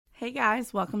Hey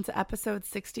guys, welcome to episode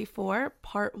 64,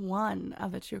 part 1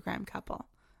 of A True Crime Couple.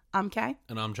 I'm Kay.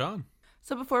 And I'm John.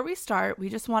 So before we start, we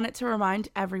just wanted to remind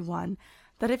everyone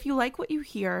that if you like what you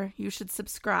hear, you should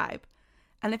subscribe.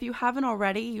 And if you haven't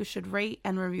already, you should rate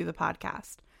and review the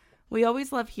podcast. We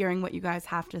always love hearing what you guys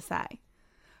have to say.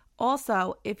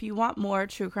 Also, if you want more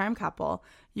True Crime Couple,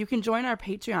 you can join our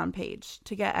Patreon page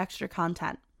to get extra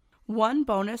content. One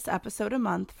bonus episode a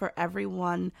month for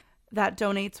everyone that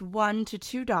donates $1 to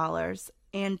 $2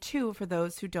 and 2 for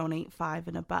those who donate $5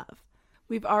 and above.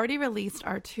 We've already released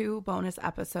our 2 bonus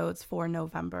episodes for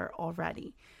November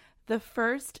already. The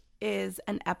first is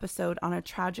an episode on a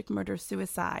tragic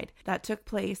murder-suicide that took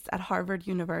place at Harvard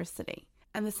University.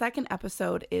 And the second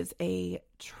episode is a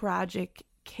tragic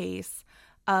case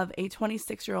of a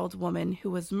 26-year-old woman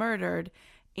who was murdered,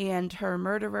 and her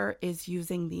murderer is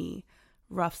using the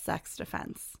rough sex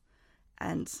defense.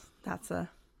 And that's a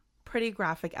pretty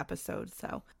graphic episode,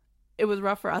 so it was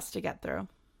rough for us to get through.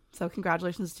 So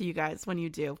congratulations to you guys when you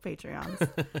do Patreons.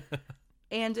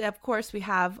 And of course, we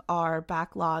have our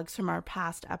backlogs from our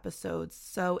past episodes.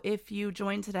 So if you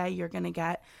join today, you're going to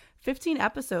get 15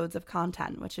 episodes of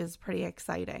content, which is pretty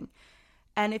exciting.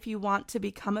 And if you want to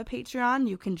become a Patreon,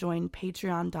 you can join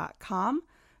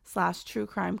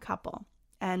patreon.com/truecrimecouple.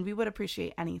 And we would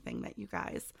appreciate anything that you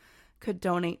guys could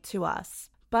donate to us.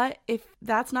 But if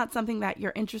that's not something that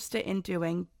you're interested in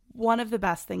doing, one of the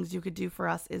best things you could do for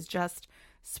us is just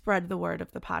spread the word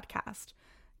of the podcast.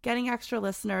 Getting extra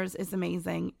listeners is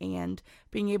amazing, and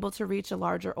being able to reach a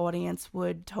larger audience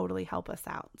would totally help us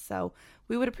out. So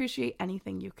we would appreciate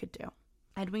anything you could do.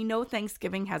 And we know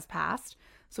Thanksgiving has passed,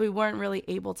 so we weren't really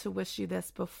able to wish you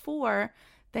this before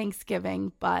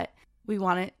Thanksgiving, but we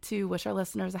wanted to wish our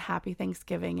listeners a happy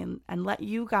Thanksgiving and let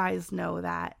you guys know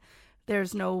that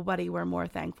there's nobody we're more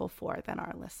thankful for than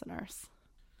our listeners.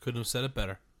 Couldn't have said it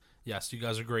better. Yes, you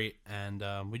guys are great, and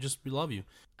we love you.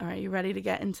 All right, you ready to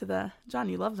get into the... John,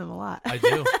 you love them a lot. I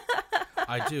do.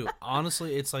 I do.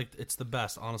 Honestly, it's the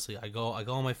best. Honestly, I go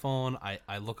on my phone,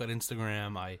 I look at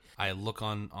Instagram, I look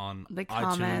on the iTunes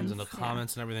comments, and the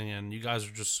comments and everything, and you guys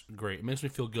are just great. It makes me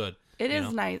feel good. It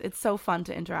is nice. It's so fun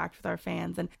to interact with our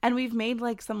fans, and we've made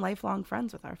like some lifelong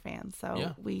friends with our fans, so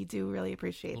yeah. We do really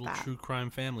appreciate that. True crime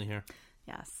family here.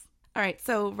 Yes. All right,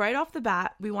 so right off the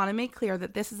bat, we want to make clear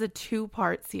that this is a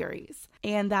 2-part series,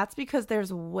 and that's because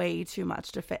there's way too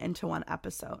much to fit into one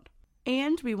episode.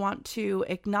 And we want to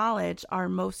acknowledge our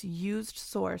most used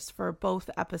source for both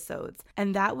episodes,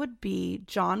 and that would be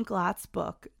John Glatt's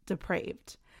book,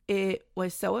 Depraved. It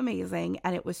was so amazing,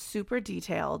 and it was super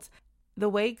detailed. The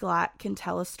way Glatt can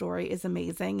tell a story is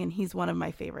amazing, and he's one of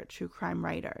my favorite true crime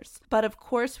writers. But of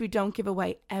course, we don't give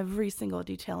away every single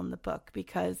detail in the book,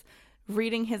 because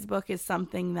reading his book is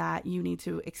something that you need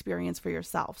to experience for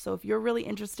yourself. So if you're really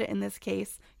interested in this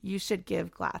case, you should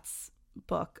give Glatt's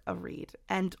book a read,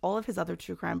 and all of his other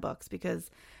true crime books,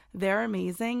 because they're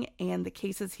amazing and the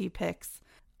cases he picks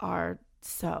are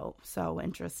so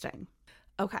interesting.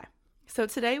 Okay, so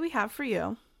today we have for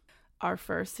you our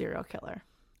first serial killer.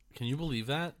 Can you believe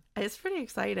that? It's pretty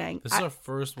exciting. This is our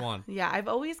first one. Yeah, I've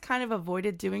always kind of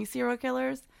avoided doing serial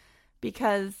killers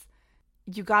because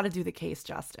you got to do the case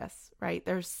justice, right?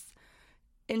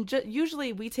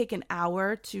 Usually we take an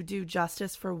hour to do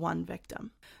justice for one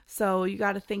victim. So you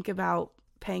got to think about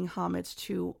paying homage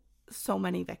to so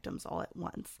many victims all at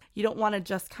once. You don't want to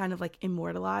just kind of like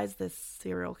immortalize this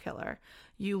serial killer.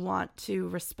 You want to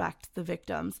respect the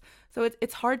victims. So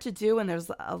it's hard to do, and there's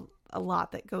a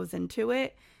lot that goes into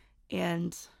it.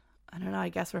 And I don't know, I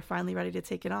guess we're finally ready to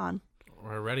take it on.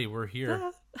 We're ready. We're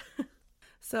here.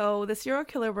 So the serial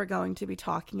killer we're going to be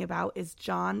talking about is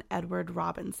John Edward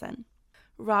Robinson.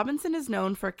 Robinson is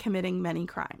known for committing many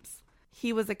crimes.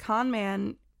 He was a con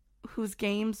man whose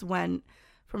games went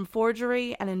from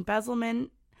forgery and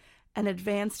embezzlement and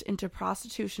advanced into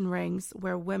prostitution rings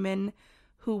where women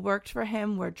who worked for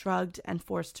him were drugged and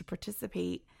forced to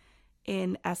participate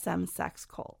in SM sex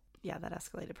cult. Yeah, that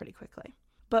escalated pretty quickly.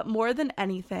 But more than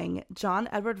anything, John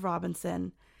Edward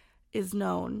Robinson is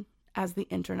known as the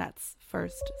internet's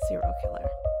first serial killer.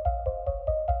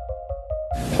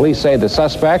 Police say the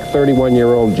suspect,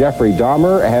 31-year-old Jeffrey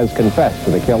Dahmer, has confessed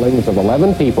to the killings of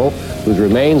 11 people whose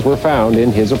remains were found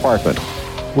in his apartment.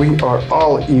 We are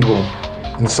all evil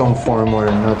in some form or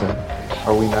another,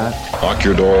 are we not? Lock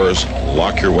your doors,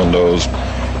 lock your windows.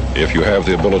 If you have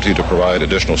the ability to provide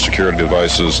additional security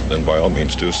devices, then by all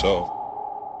means do so.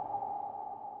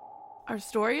 Our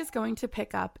story is going to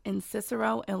pick up in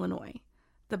Cicero, Illinois,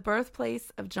 the birthplace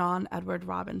of John Edward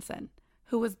Robinson,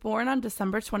 who was born on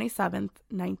December 27th,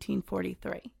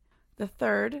 1943, the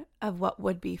third of what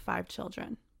would be 5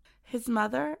 children. His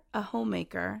mother A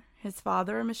homemaker, his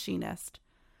father a machinist,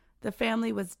 the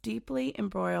family was deeply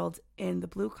embroiled in the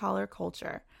blue-collar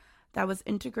culture that was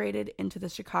integrated into the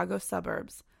Chicago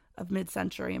suburbs of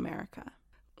mid-century America.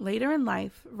 Later in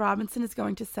life, Robinson is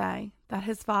going to say that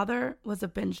his father was a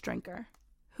binge drinker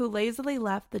who lazily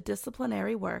left the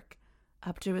disciplinary work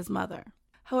up to his mother.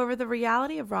 However, the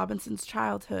reality of Robinson's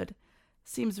childhood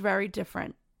seems very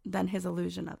different than his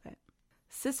illusion of it.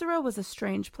 Cicero was a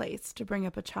strange place to bring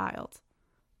up a child.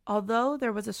 Although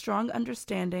there was a strong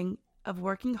understanding of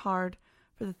working hard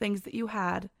for the things that you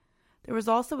had, there was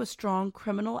also a strong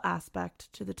criminal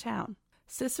aspect to the town.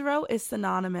 Cicero is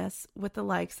synonymous with the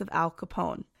likes of Al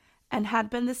Capone and had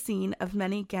been the scene of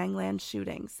many gangland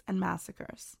shootings and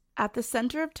massacres. At the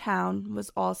center of town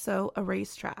was also a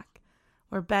racetrack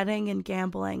where betting and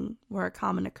gambling were a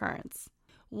common occurrence.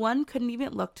 One couldn't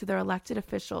even look to their elected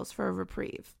officials for a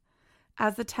reprieve,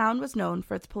 as the town was known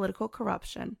for its political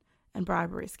corruption and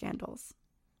bribery scandals.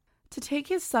 To take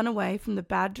his son away from the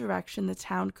bad direction the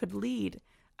town could lead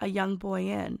a young boy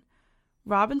in,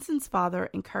 Robinson's father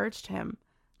encouraged him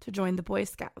to join the Boy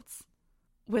Scouts,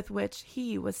 with which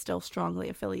he was still strongly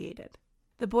affiliated.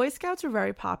 The Boy Scouts were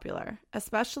very popular,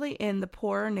 especially in the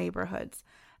poorer neighborhoods,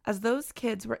 as those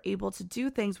kids were able to do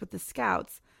things with the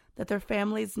Scouts that their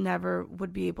families never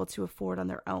would be able to afford on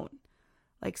their own,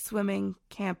 like swimming,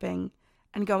 camping,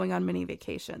 and going on mini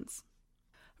vacations.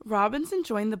 Robinson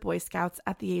joined the Boy Scouts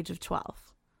at the age of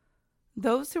 12.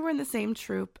 Those who were in the same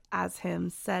troop as him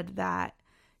said that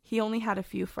he only had a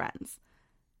few friends,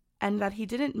 and that he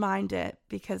didn't mind it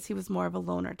because he was more of a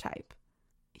loner type.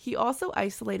 He also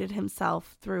isolated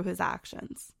himself through his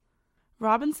actions.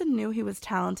 Robinson knew he was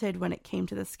talented when it came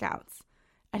to the Scouts,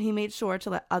 and he made sure to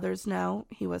let others know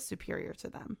he was superior to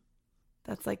them.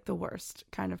 That's like the worst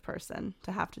kind of person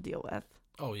to have to deal with.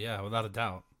 Oh, yeah, without a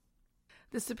doubt.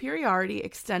 The superiority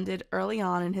extended early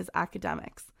on in his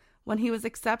academics, when he was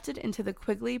accepted into the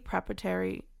Quigley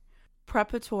Preparatory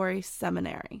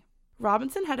Seminary.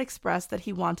 Robinson had expressed that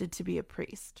he wanted to be a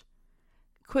priest.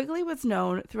 Quigley was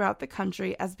known throughout the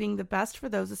country as being the best for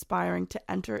those aspiring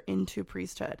to enter into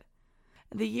priesthood.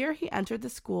 The year he entered the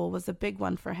school was a big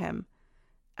one for him,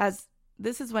 as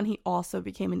this is when he also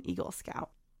became an Eagle Scout.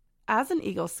 As an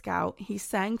Eagle Scout, he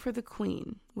sang for the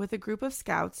Queen with a group of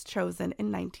scouts chosen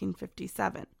in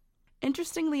 1957.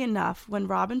 Interestingly enough, when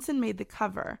Robinson made the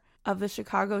cover of the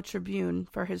Chicago Tribune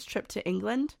for his trip to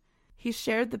England, he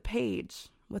shared the page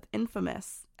with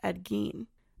infamous Ed Gein,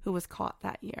 who was caught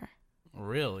that year.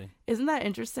 Really? Isn't that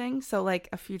interesting? So, like,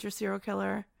 a future serial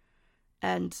killer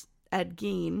and Ed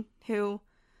Gein, who,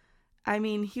 I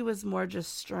mean, he was more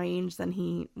just strange than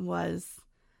he was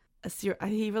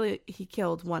he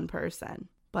killed one person,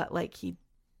 but, like, he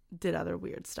did other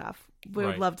weird stuff. We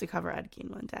would love to cover Ed Gein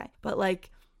one day. But,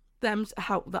 like,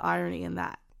 how the irony in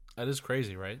that. That is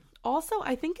crazy, right? Also,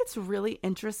 I think it's really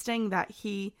interesting that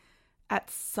he, at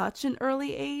such an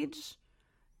early age,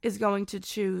 is going to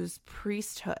choose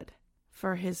priesthood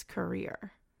for his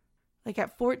career. Like,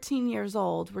 at 14 years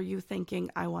old, were you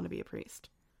thinking, I want to be a priest?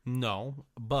 No,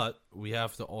 but we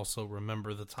have to also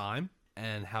remember the time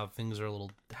and how things are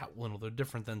they're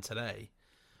different than today.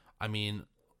 I mean,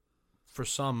 for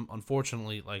some,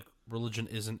 unfortunately, like, religion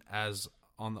isn't as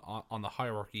on the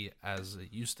hierarchy as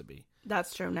it used to be.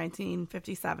 That's true.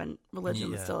 1957,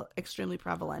 religion was still extremely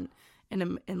prevalent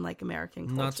in like American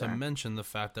culture. Not to mention the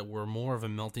fact that we're more of a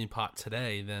melting pot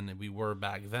today than we were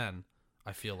back then.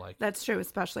 I feel like that's true,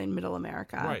 especially in Middle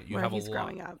America, right? Where he's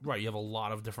growing up. Right, you have a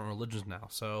lot of different religions now.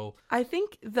 So I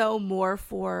think, though, more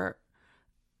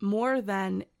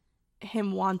than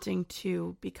him wanting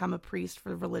to become a priest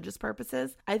for religious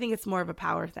purposes, I think it's more of a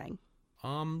power thing.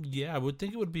 Yeah, I would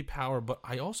think it would be power, but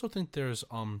I also think there's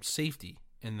safety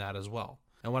in that as well.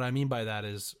 And what I mean by that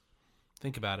is,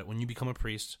 think about it. When you become a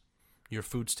priest, your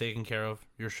food's taken care of,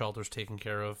 your shelter's taken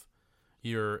care of,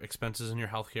 your expenses and your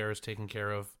healthcare is taken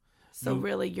care of. So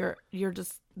really, you're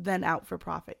just then out for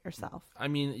profit yourself. I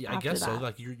mean, I guess so.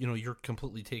 Like, you're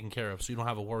completely taken care of, so you don't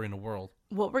have a worry in the world.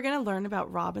 What we're gonna learn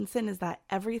about Robinson is that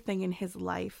everything in his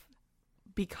life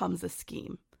becomes a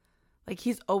scheme. Like,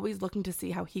 he's always looking to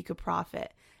see how he could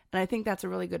profit, and I think that's a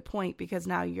really good point, because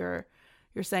now you're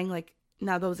saying, like,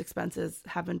 now those expenses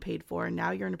have been paid for, and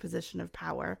now you're in a position of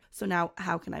power. So now,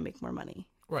 how can I make more money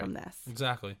from this?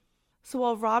 Exactly. So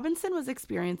while Robinson was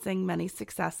experiencing many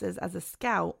successes as a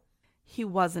scout, he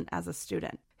wasn't as a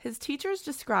student. His teachers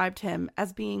described him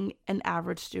as being an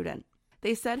average student.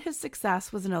 They said his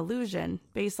success was an illusion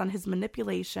based on his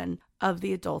manipulation of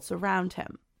the adults around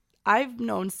him. I've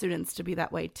known students to be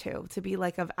that way too, to be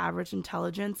like of average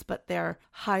intelligence, but they're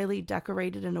highly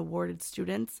decorated and awarded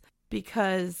students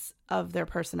because of their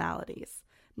personalities.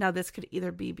 Now, this could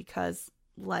either be because,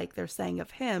 like they're saying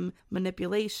of him,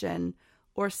 manipulation,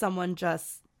 or someone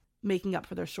just making up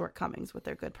for their shortcomings with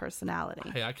their good personality.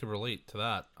 Hey, I could relate to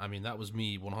that. I mean, that was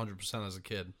me 100% as a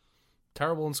kid.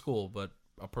 Terrible in school, but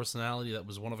a personality that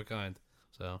was one of a kind.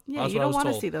 So Yeah, that's you what I don't was want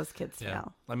to told. see those kids Yeah.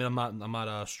 fail. I mean, I'm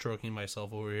not stroking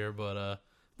myself over here, but Well,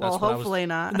 that's what hopefully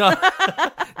not. No,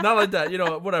 not like that. You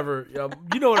know, whatever.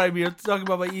 You know what I mean. I'm talking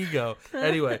about my ego.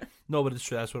 Anyway, no, but it's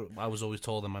true. That's what I was always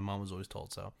told, and my mom was always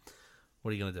told. So,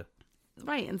 what are you gonna do?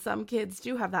 Right, and some kids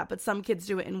do have that, but some kids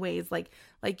do it in ways like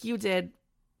you did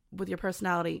with your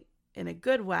personality in a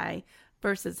good way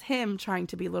versus him trying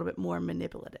to be a little bit more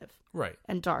manipulative Right.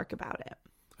 and dark about it.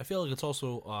 I feel like it's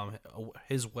also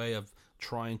his way of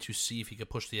trying to see if he could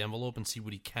push the envelope and see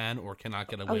what he can or cannot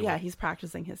get away Oh, yeah, with. he's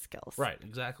practicing his skills. Right,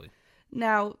 exactly.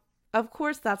 Now, of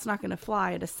course, that's not going to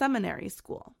fly at a seminary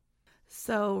school.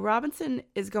 So Robinson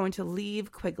is going to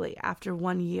leave Quigley after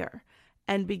 1 year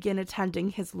and begin attending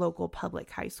his local public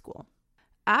high school.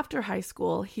 After high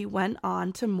school, he went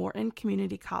on to Morton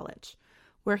Community College,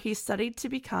 where he studied to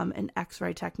become an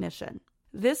X-ray technician.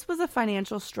 This was a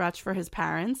financial stretch for his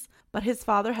parents, but his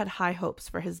father had high hopes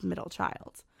for his middle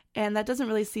child. And that doesn't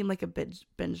really seem like a binge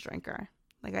drinker.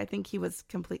 Like, I think he was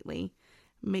completely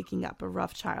making up a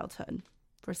rough childhood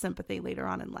for sympathy later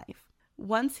on in life.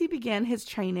 Once he began his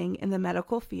training in the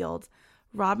medical field,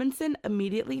 Robinson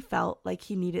immediately felt like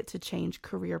he needed to change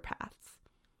career paths.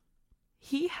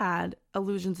 He had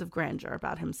illusions of grandeur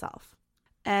about himself,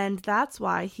 and that's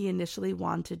why he initially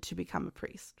wanted to become a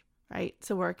priest, right?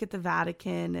 To work at the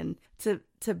Vatican and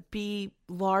to be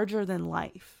larger than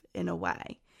life in a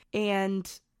way.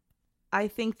 And I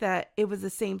think that it was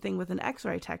the same thing with an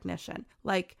X-ray technician.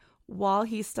 Like, while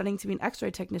he's studying to be an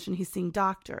X-ray technician, he's seeing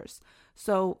doctors.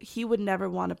 So he would never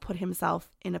want to put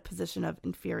himself in a position of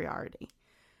inferiority.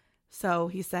 So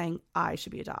he's saying, I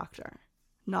should be a doctor,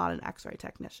 not an X-ray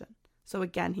technician. So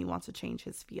again, he wants to change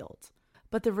his field.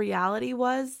 But the reality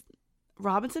was,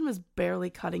 Robinson was barely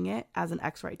cutting it as an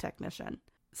X-ray technician.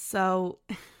 So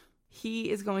he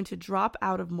is going to drop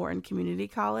out of Morton Community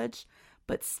College,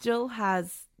 but still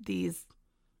has these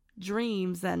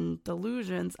dreams and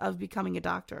delusions of becoming a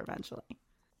doctor eventually.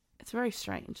 It's very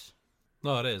strange.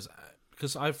 No, it is.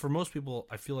 Because for most people,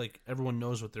 I feel like everyone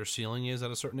knows what their ceiling is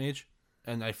at a certain age.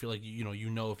 And I feel like, you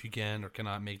know if you can or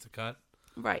cannot make the cut.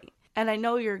 Right. And I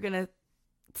know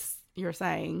you're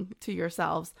saying to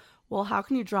yourselves, well, how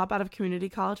can you drop out of community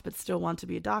college but still want to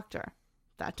be a doctor?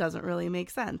 That doesn't really make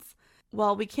sense.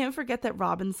 Well, we can't forget that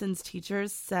Robinson's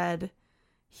teachers said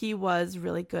he was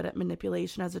really good at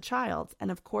manipulation as a child.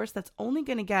 And of course, he's only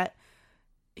going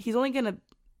to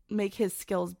make his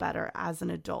skills better as an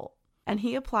adult. And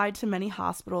he applied to many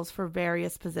hospitals for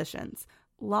various positions,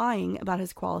 lying about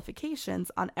his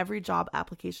qualifications on every job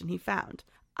application he found.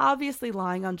 Obviously,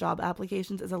 lying on job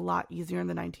applications is a lot easier in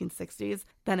the 1960s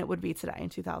than it would be today in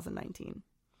 2019.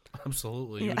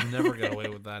 Absolutely. Yeah. You would never get away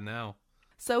with that now.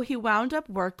 So he wound up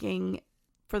working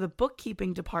for the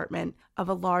bookkeeping department of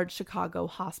a large Chicago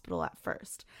hospital at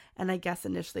first. And I guess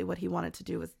initially what he wanted to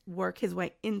do was work his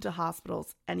way into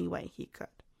hospitals any way he could.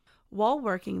 While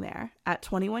working there, at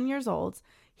 21 years old,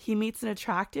 he meets an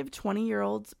attractive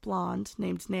 20-year-old blonde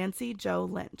named Nancy Jo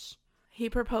Lynch. He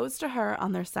proposed to her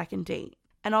on their second date.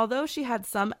 And although she had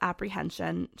some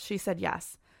apprehension, she said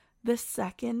yes. The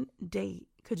second date.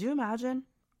 Could you imagine?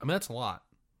 I mean, that's a lot.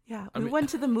 Yeah, we went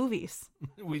to the movies.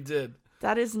 We did.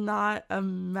 That is not a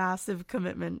massive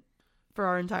commitment for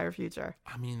our entire future.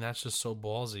 I mean, that's just so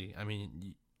ballsy. I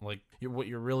mean, like, what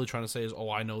you're really trying to say is, oh,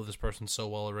 I know this person so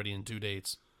well already in 2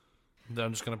 dates that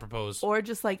I'm just going to propose. Or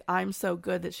just like, I'm so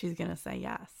good that she's going to say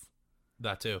yes.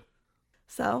 That too.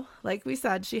 So, like we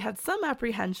said, she had some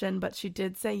apprehension, but she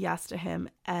did say yes to him,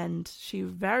 and she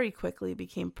very quickly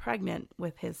became pregnant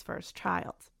with his first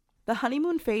child. The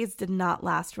honeymoon phase did not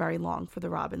last very long for the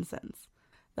Robinsons.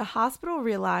 The hospital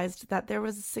realized that there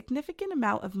was a significant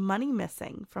amount of money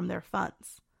missing from their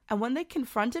funds, and when they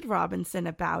confronted Robinson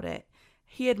about it,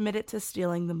 he admitted to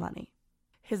stealing the money.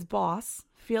 His boss,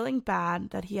 feeling bad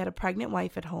that he had a pregnant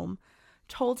wife at home,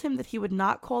 told him that he would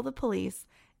not call the police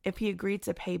if he agreed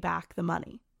to pay back the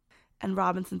money. And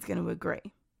Robinson's going to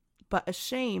agree. But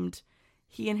ashamed,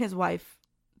 he and his wife,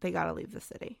 they got to leave the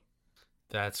city.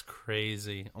 That's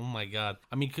crazy. Oh my God.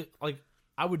 I mean,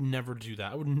 I would never do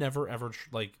that. I would never ever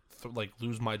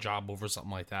lose my job over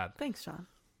something like that. Thanks, Sean.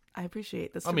 I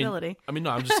appreciate the stability. I mean,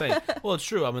 no, I'm just saying. Well, it's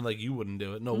true. I mean, you wouldn't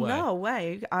do it. No way. No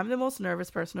way. I'm the most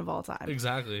nervous person of all time.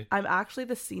 Exactly. I'm actually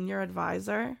the senior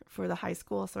advisor for the high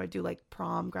school, so I do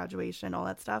prom, graduation, all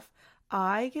that stuff.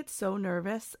 I get so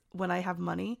nervous when I have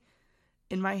money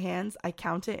in my hands. I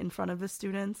count it in front of the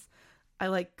students. I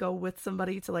like go with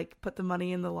somebody to like put the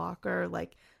money in the locker.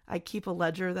 Like I keep a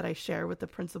ledger that I share with the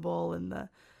principal and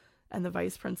the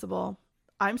vice principal.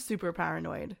 I'm super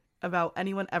paranoid about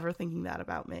anyone ever thinking that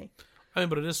about me. I mean,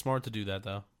 but it is smart to do that,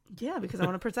 though. Yeah, because I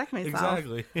want to protect myself.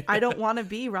 Exactly. I don't want to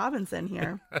be Robinson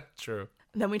here. True.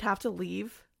 Then we'd have to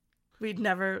leave. I'd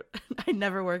never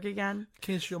work again.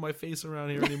 Can't show my face around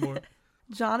here anymore.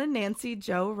 John and Nancy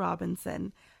Jo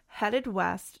Robinson headed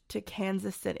west to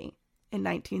Kansas City in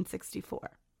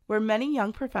 1964, where many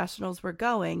young professionals were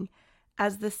going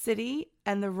as the city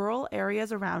and the rural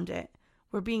areas around it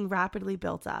were being rapidly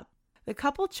built up. The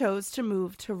couple chose to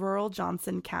move to rural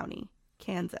Johnson County,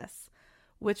 Kansas,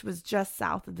 which was just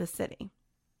south of the city.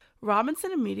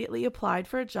 Robinson immediately applied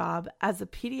for a job as a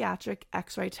pediatric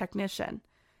X-ray technician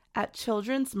at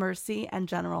Children's Mercy and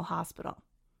General Hospital.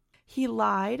 He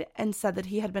lied and said that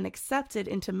he had been accepted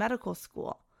into medical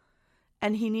school,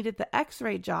 and he needed the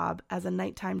X-ray job as a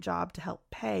nighttime job to help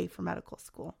pay for medical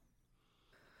school.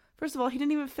 First of all, he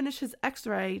didn't even finish his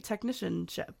X-ray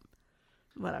technicianship.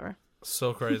 Whatever.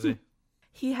 So crazy.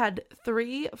 He had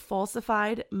 3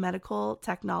 falsified medical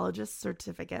technologist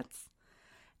certificates,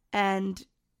 and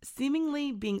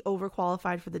seemingly being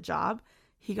overqualified for the job,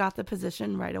 he got the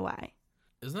position right away.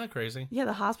 Isn't that crazy? Yeah,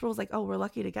 the hospital was like, oh, we're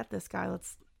lucky to get this guy.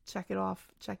 Let's check it off.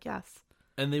 Check yes.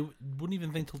 And they wouldn't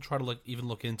even think to try to even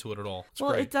look into it at all. It's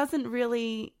well, great. It doesn't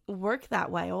really work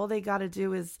that way. All they got to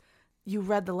do is you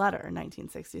read the letter in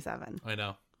 1967. I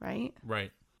know. Right?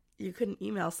 Right. You couldn't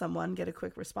email someone, get a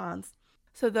quick response.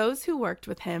 So those who worked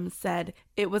with him said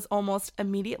it was almost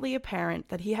immediately apparent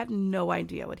that he had no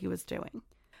idea what he was doing.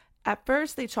 At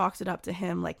first, they chalked it up to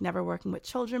him like never working with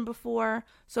children before,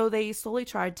 so they slowly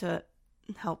tried to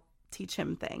help teach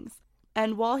him things.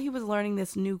 And while he was learning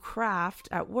this new craft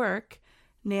at work,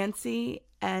 Nancy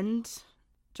and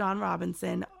John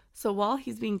Robinson, so while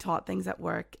he's being taught things at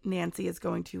work, Nancy is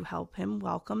going to help him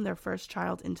welcome their first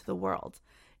child into the world.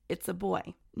 It's a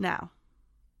boy. Now,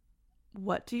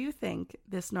 what do you think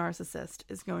this narcissist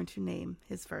is going to name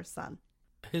his first son?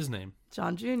 His name.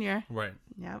 John Jr. Right.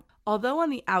 Yeah. Although on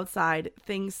the outside,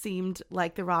 things seemed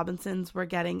like the Robinsons were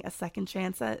getting a second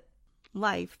chance at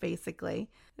life, basically,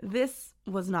 this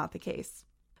was not the case.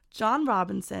 John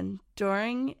Robinson,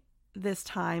 during this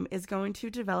time, is going to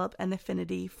develop an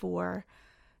affinity for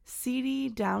seedy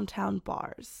downtown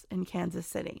bars in Kansas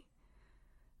City,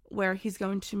 where he's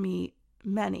going to meet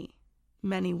many,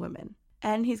 many women.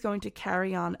 And he's going to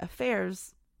carry on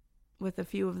affairs with a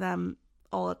few of them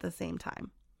all at the same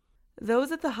time.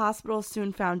 Those at the hospital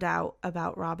soon found out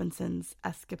about Robinson's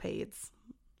escapades,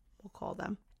 we'll call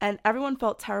them. And everyone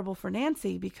felt terrible for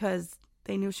Nancy because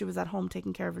they knew she was at home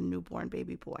taking care of a newborn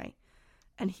baby boy.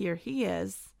 And here he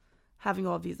is having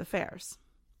all these affairs.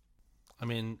 I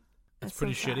mean, it's That's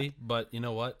pretty so sad. shitty, but you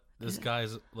know what? This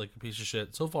guy's like a piece of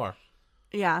shit so far.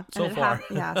 Yeah. So and far.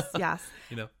 Yes.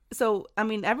 You know? So, I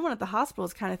mean, everyone at the hospital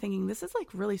is kind of thinking this is like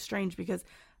really strange because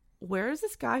where is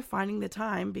this guy finding the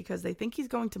time? Because they think he's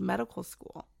going to medical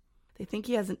school. They think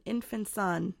he has an infant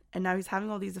son, and now he's having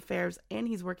all these affairs, and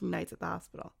he's working nights at the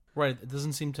hospital. Right. It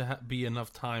doesn't seem to be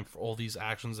enough time for all these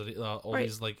actions that Right.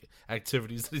 these like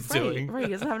activities that he's Right, doing. right.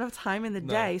 He doesn't have enough time in the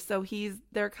No. day, so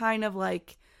they're kind of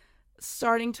like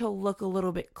starting to look a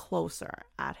little bit closer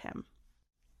at him.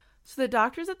 So the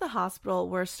doctors at the hospital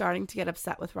were starting to get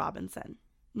upset with Robinson.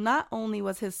 Not only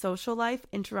was his social life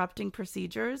interrupting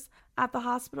procedures at the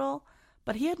hospital,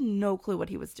 but he had no clue what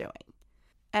he was doing.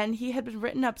 And he had been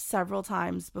written up several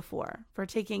times before for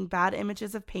taking bad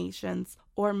images of patients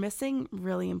or missing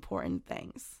really important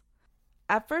things.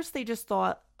 At first, they just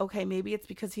thought, okay, maybe it's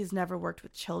because he's never worked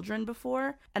with children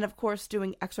before. And of course,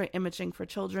 doing X-ray imaging for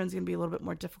children is going to be a little bit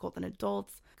more difficult than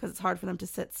adults because it's hard for them to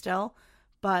sit still.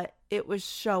 But it was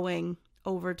showing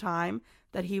over time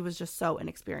that he was just so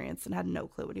inexperienced and had no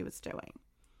clue what he was doing.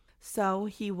 So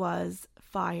he was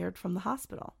fired from the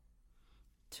hospital.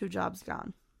 2 jobs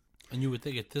gone. And you would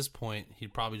think at this point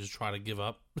he'd probably just try to give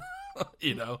up.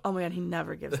 You know? Oh my God, he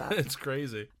never gives up. It's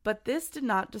crazy. But this did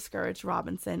not discourage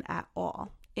Robinson at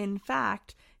all. In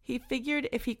fact, he figured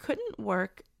if he couldn't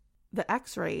work the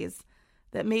X-rays,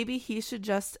 that maybe he should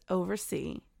just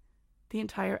oversee the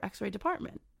entire X-ray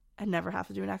department and never have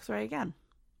to do an X-ray again.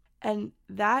 And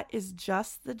that is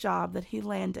just the job that he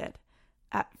landed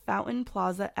at Fountain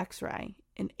Plaza X-ray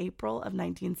in April of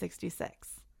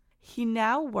 1966. He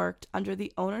now worked under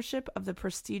the ownership of the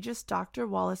prestigious Dr.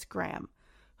 Wallace Graham,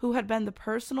 who had been the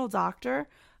personal doctor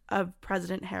of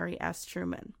President Harry S.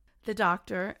 Truman. The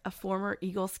doctor, a former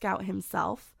Eagle Scout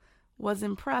himself, was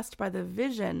impressed by the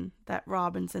vision that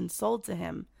Robinson sold to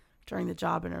him during the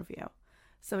job interview.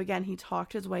 So again, he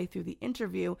talked his way through the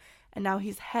interview, and now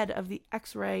he's head of the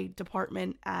X-ray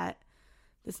department at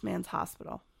this man's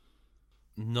hospital.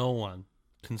 No one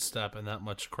can step in that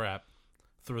much crap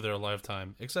through their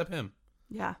lifetime except him.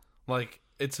 Yeah. Like,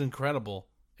 it's incredible.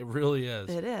 It really is.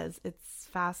 It is. It's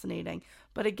fascinating.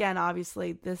 But again,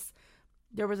 obviously,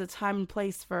 there was a time and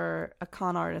place for a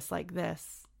con artist like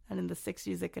this, and in the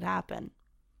 60s it could happen.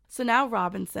 So now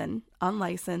Robinson,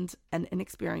 unlicensed and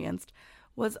inexperienced,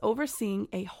 was overseeing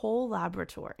a whole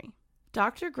laboratory.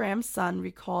 Dr. Graham's son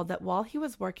recalled that while he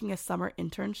was working a summer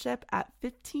internship at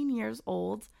 15 years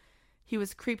old, he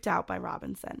was creeped out by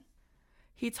Robinson.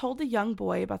 He told the young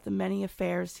boy about the many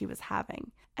affairs he was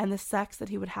having and the sex that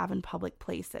he would have in public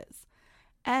places,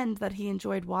 and that he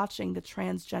enjoyed watching the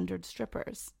transgendered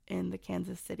strippers in the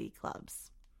Kansas City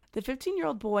clubs. The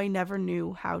 15-year-old boy never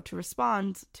knew how to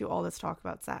respond to all this talk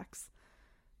about sex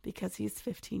because he's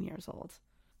 15 years old.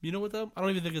 You know what, though? I don't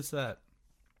even think it's that.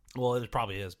 Well, it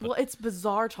probably is. But... Well, it's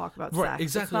bizarre talk about right, sex.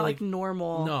 Exactly. It's not like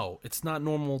normal. No, it's not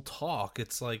normal talk.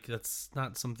 It's like that's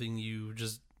not something you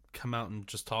just come out and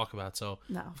just talk about. So,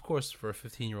 no. Of course, for a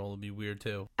 15-year-old, it'd be weird,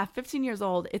 too. At 15 years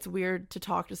old, it's weird to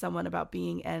talk to someone about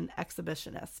being an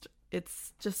exhibitionist.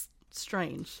 It's just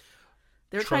strange.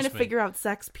 They're trying to figure out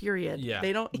sex, period. Yeah,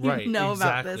 they don't even know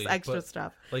about this extra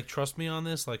stuff. Like, trust me on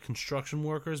this. Like, construction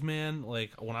workers, man,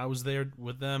 like, when I was there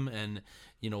with them and,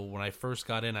 you know, when I first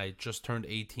got in, I just turned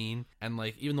 18. And,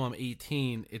 like, even though I'm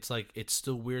 18, it's, like, it's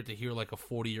still weird to hear, like, a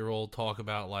 40-year-old talk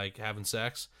about, like, having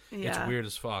sex. Yeah. It's weird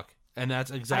as fuck. And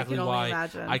that's exactly why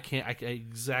I can't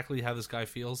exactly how this guy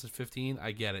feels at 15.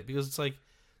 I get it. Because it's like,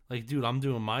 dude, I'm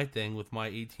doing my thing with my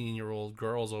 18-year-old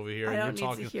girls over here. I and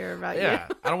don't need to hear about you. Yeah,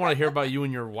 I don't want to hear about you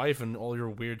and your wife and all your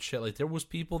weird shit. Like, there was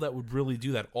people that would really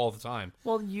do that all the time.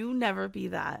 Well, you never be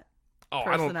that.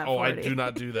 I do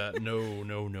not do that.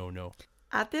 No.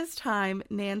 At this time,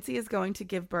 Nancy is going to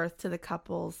give birth to the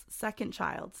couple's second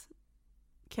child,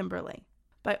 Kimberly.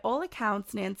 By all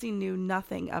accounts, Nancy knew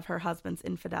nothing of her husband's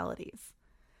infidelities.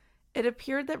 It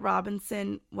appeared that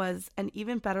Robinson was an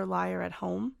even better liar at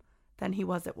home than he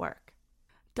was at work.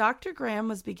 Dr. Graham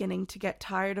was beginning to get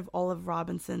tired of all of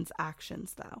Robinson's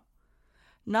actions, though.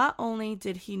 Not only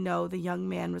did he know the young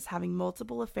man was having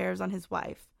multiple affairs on his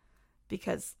wife,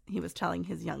 because he was telling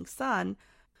his young son,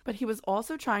 but he was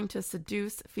also trying to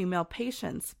seduce female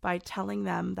patients by telling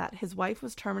them that his wife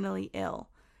was terminally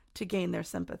ill to gain their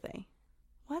sympathy.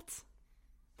 What?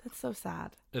 That's so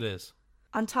sad. It is.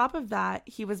 On top of that,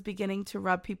 he was beginning to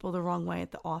rub people the wrong way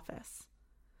at the office.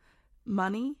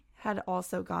 Money had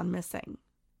also gone missing,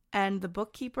 and the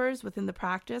bookkeepers within the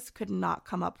practice could not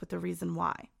come up with a reason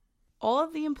why. All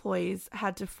of the employees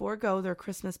had to forego their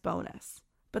Christmas bonus,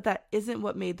 but that isn't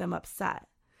what made them upset.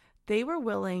 They were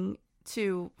willing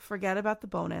to forget about the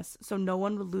bonus so no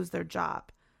one would lose their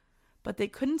job, but they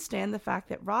couldn't stand the fact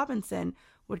that Robinson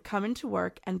would come into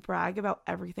work and brag about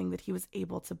everything that he was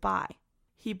able to buy.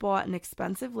 He bought an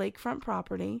expensive lakefront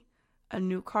property, a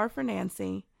new car for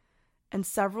Nancy, and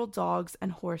several dogs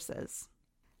and horses.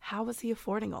 How was he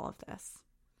affording all of this?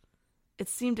 It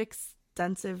seemed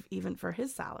extensive even for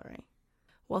his salary.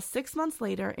 Well, 6 months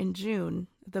later, in June,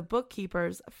 the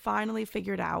bookkeepers finally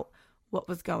figured out what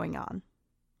was going on.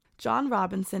 John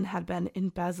Robinson had been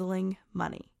embezzling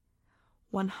money.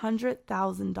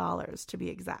 $100,000 to be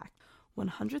exact.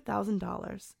 $100,000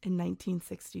 in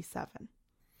 1967.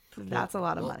 That's a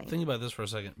lot of money. Think about this for a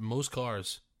second. Most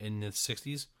cars in the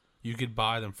 60s, you could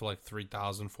buy them for like $3,000,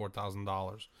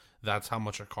 $4,000. That's how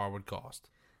much a car would cost.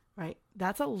 Right.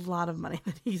 That's a lot of money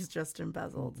that he's just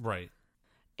embezzled. Right.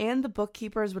 And the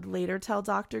bookkeepers would later tell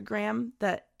Dr. Graham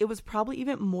that it was probably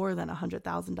even more than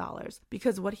 $100,000,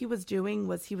 because what he was doing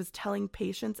was he was telling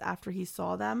patients after he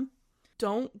saw them,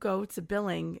 don't go to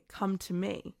billing, come to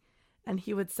me. And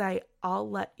he would say, I'll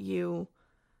let you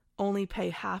only pay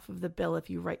half of the bill if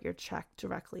you write your check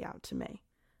directly out to me.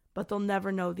 But they'll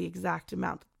never know the exact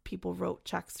amount people wrote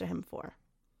checks to him for.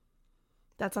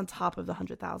 That's on top of the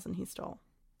 $100,000 he stole.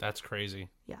 That's crazy.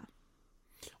 Yeah.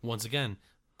 Once again,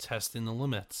 testing the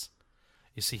limits.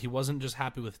 You see, he wasn't just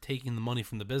happy with taking the money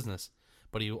from the business,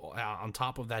 but he, on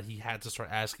top of that, he had to start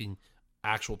asking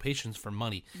actual patients for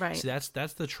money. Right. See, that's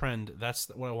the trend. That's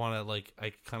what I want to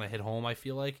I kind of hit home. I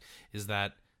feel like is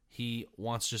that he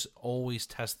wants to just always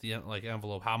test the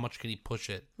envelope. How much can he push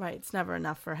it? Right. It's never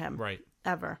enough for him. Right.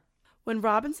 Ever. When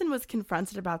Robinson was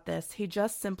confronted about this, he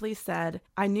just simply said,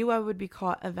 I knew I would be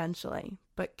caught eventually,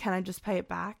 but can I just pay it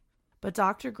back? But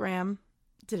Dr. Graham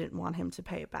didn't want him to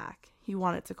pay it back. He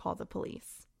wanted to call the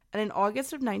police. And in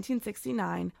August of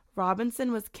 1969,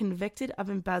 Robinson was convicted of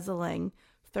embezzling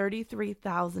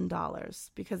 $33,000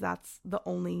 because that's the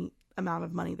only amount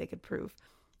of money they could prove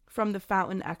from the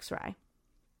Fountain X-ray.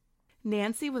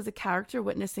 Nancy was a character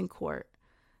witness in court,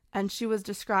 and she was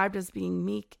described as being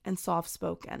meek and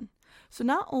soft-spoken. So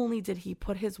not only did he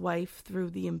put his wife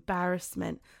through the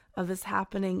embarrassment of this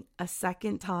happening a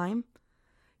second time,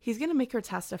 he's going to make her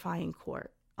testify in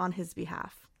court on his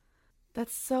behalf.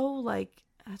 That's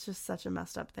just such a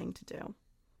messed up thing to do.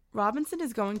 Robinson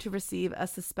is going to receive a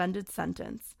suspended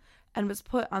sentence and was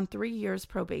put on 3 years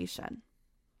probation.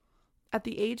 At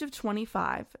the age of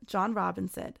 25, John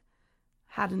Robinson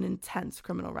had an intense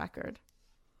criminal record.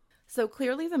 So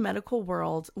clearly the medical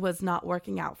world was not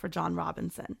working out for John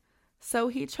Robinson. So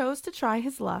he chose to try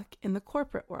his luck in the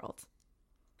corporate world.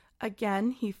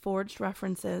 Again, he forged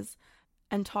references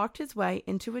and talked his way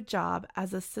into a job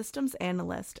as a systems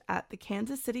analyst at the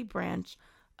Kansas City branch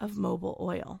of Mobil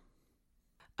Oil.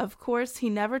 Of course, he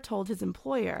never told his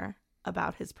employer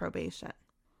about his probation.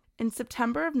 In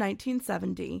September of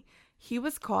 1970, he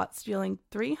was caught stealing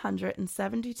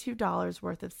 $372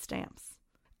 worth of stamps.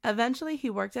 Eventually, he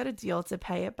worked out a deal to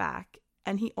pay it back,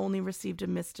 and he only received a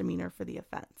misdemeanor for the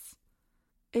offense.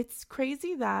 It's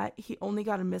crazy that he only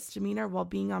got a misdemeanor while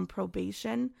being on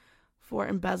probation for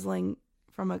embezzling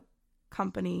from a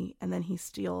company, and then he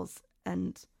steals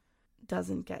and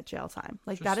doesn't get jail time.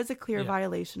 That is a clear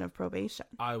violation of probation.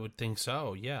 I would think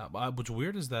so, yeah. What's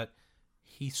weird is that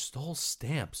he stole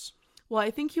stamps. Well, I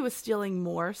think he was stealing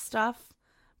more stuff,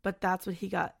 but that's what he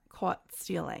got caught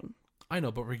stealing. I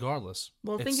know, but regardless.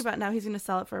 Well, think about it now. He's going to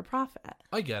sell it for a profit.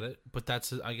 I get it, but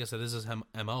I guess that is his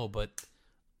MO, but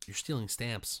you're stealing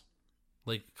stamps.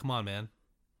 Come on, man.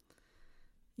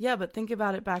 Yeah, but think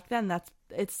about it back then.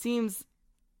 It seems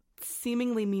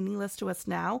seemingly meaningless to us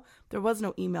now. There was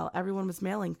no email. Everyone was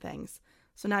mailing things.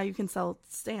 So now you can sell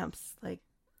stamps.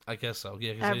 I guess so.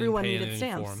 Yeah, because everyone they didn't pay needed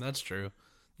stamps. For them. That's true.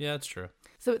 Yeah, that's true.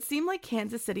 So it seemed like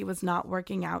Kansas City was not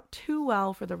working out too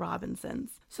well for the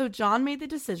Robinsons. So John made the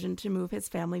decision to move his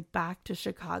family back to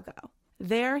Chicago.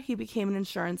 There, he became an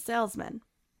insurance salesman.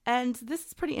 And this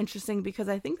is pretty interesting because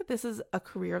I think that this is a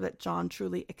career that John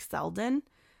truly excelled in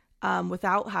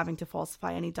without having to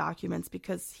falsify any documents,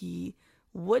 because he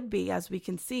would be, as we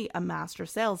can see, a master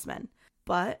salesman.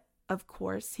 But, of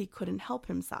course, he couldn't help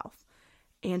himself.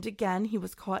 And again, he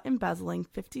was caught embezzling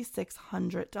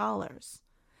 $5,600.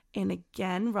 And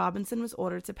again, Robinson was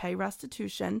ordered to pay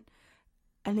restitution,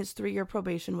 and his 3-year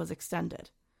probation was extended.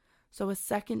 So a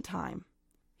second time,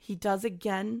 he does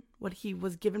again what he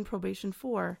was given probation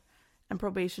for, and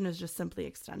probation is just simply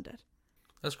extended.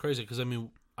 That's crazy, because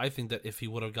I think that if he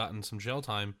would have gotten some jail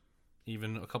time,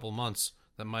 even a couple months,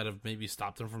 that might have maybe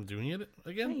stopped him from doing it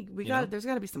again. Hey, there's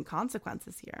got to be some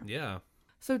consequences here. Yeah.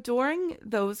 So during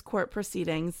those court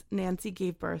proceedings, Nancy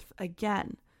gave birth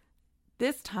again,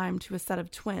 this time to a set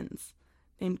of twins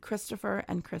named Christopher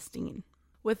and Christine.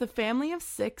 With a family of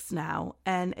 6 now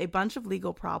and a bunch of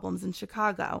legal problems in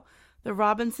Chicago, the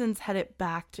Robinsons headed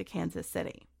back to Kansas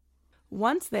City.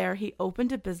 Once there, he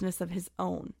opened a business of his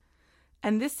own,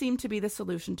 and this seemed to be the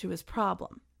solution to his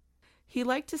problem. He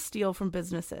liked to steal from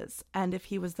businesses, and if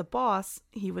he was the boss,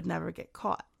 he would never get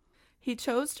caught. He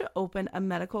chose to open a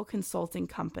medical consulting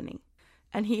company,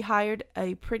 and he hired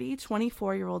a pretty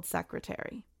 24-year-old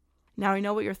secretary. Now, I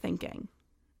know what you're thinking.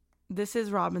 This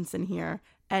is Robinson here,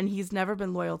 and he's never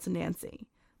been loyal to Nancy.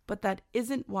 But that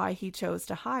isn't why he chose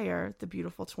to hire the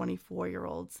beautiful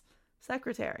 24-year-old's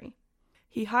secretary.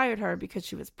 He hired her because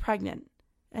she was pregnant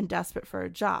and desperate for a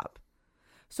job.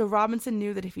 So Robinson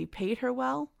knew that if he paid her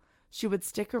well, she would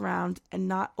stick around and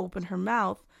not open her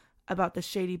mouth about the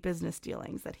shady business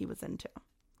dealings that he was into.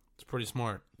 It's pretty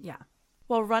smart. Yeah.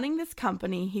 While running this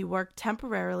company, he worked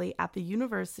temporarily at the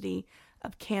University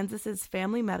of Kansas's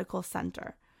Family Medical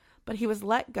Center, but he was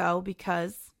let go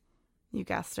because, you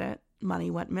guessed it, money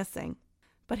went missing.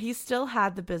 But he still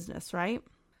had the business, right?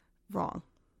 Wrong.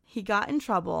 He got in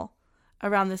trouble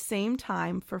around the same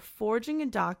time for forging a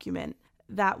document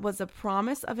that was a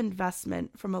promise of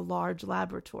investment from a large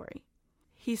laboratory.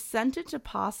 He sent it to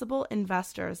possible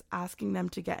investors asking them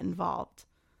to get involved.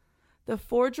 The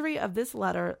forgery of this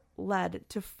letter led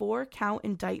to 4-count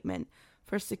indictment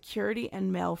for security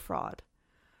and mail fraud.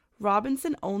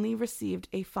 Robinson only received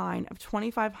a fine of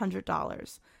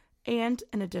 $2,500 and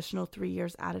an additional 3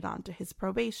 years added on to his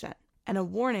probation, and a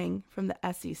warning from the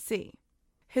SEC.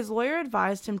 His lawyer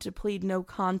advised him to plead no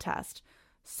contest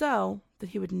so that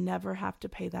he would never have to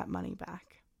pay that money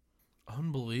back.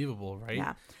 Unbelievable, right?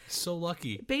 Yeah. So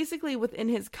lucky. Basically, within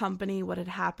his company, what had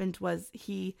happened was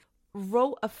he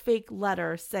wrote a fake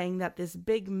letter saying that this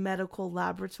big medical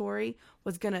laboratory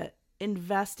was going to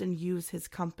invest and use his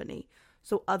company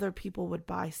so other people would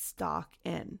buy stock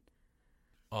in.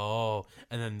 Oh,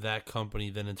 and then that company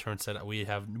then in turn said, we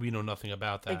know nothing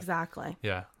about that. Exactly.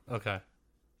 Yeah, okay.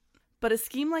 But a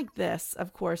scheme like this,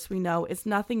 of course, we know is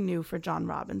nothing new for John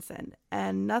Robinson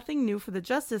and nothing new for the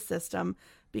justice system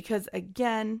because,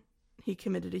 again, he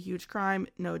committed a huge crime,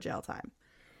 no jail time.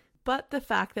 But the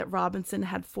fact that Robinson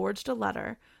had forged a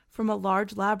letter from a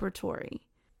large laboratory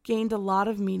gained a lot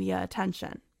of media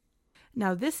attention.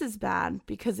 Now, this is bad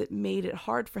because it made it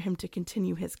hard for him to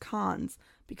continue his cons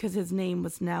because his name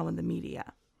was now in the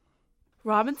media.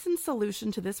 Robinson's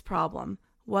solution to this problem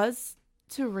was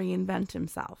to reinvent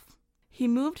himself. He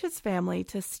moved his family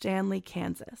to Stanley,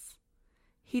 Kansas.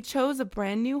 He chose a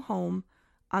brand new home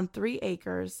on 3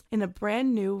 acres in a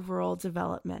brand new rural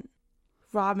development.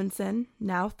 Robinson,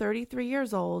 now 33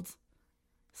 years old,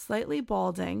 slightly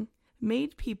balding,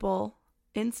 made people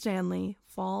in Stanley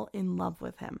fall in love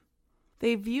with him.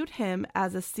 They viewed him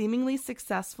as a seemingly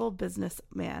successful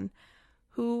businessman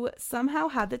who somehow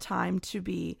had the time to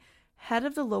be head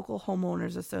of the local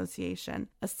homeowners association,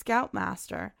 a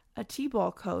scoutmaster, a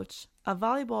t-ball coach, a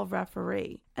volleyball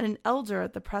referee, and an elder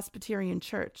at the Presbyterian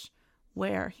Church,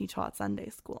 where he taught Sunday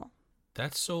school.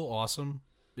 That's so awesome.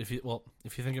 If you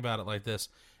think about it like this,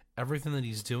 everything that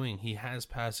he's doing, he has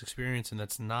past experience, and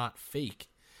that's not fake.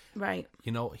 Right.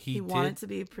 You know, he wanted to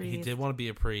be a priest. He did want to be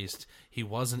a priest. He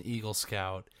was an Eagle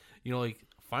Scout. You know, like,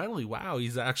 finally, wow,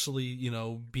 he's actually, you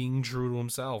know, being true to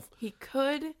himself. He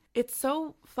could. It's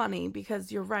so funny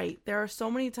because you're right. There are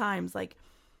so many times, like,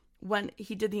 when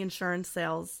he did the insurance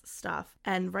sales stuff,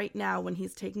 and right now when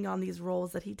he's taking on these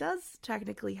roles that he does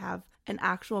technically have an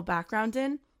actual background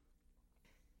in,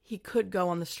 he could go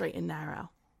on the straight and narrow,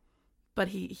 but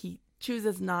he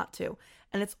chooses not to,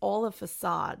 and it's all a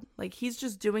facade. Like, he's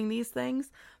just doing these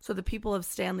things so the people of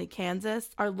Stanley, Kansas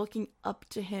are looking up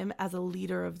to him as a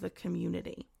leader of the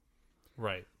community.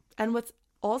 Right. And what's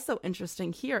also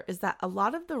interesting here is that a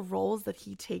lot of the roles that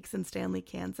he takes in Stanley,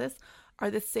 Kansas are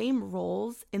the same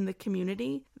roles in the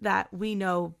community that we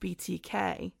know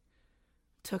BTK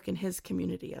took in his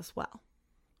community as well.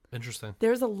 Interesting.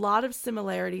 There's a lot of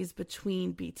similarities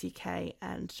between BTK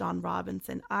and John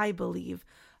Robinson, I believe,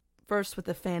 first with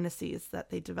the fantasies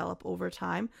that they develop over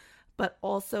time, but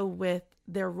also with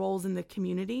their roles in the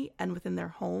community and within their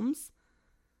homes,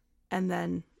 and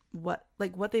then what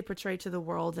they portray to the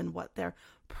world and what their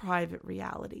private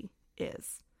reality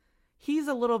is. He's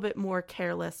a little bit more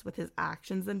careless with his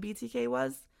actions than BTK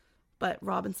was, but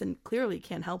Robinson clearly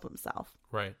can't help himself.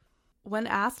 Right. When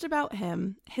asked about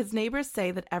him, his neighbors say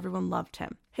that everyone loved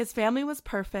him. His family was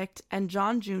perfect, and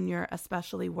John Jr.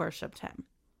 especially worshipped him.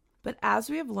 But as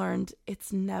we have learned,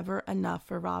 it's never enough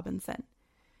for Robinson.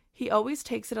 He always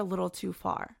takes it a little too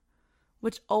far,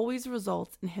 which always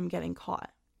results in him getting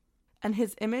caught. And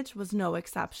his image was no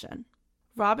exception.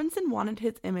 Robinson wanted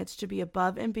his image to be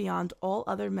above and beyond all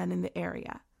other men in the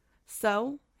area.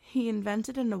 So he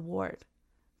invented an award,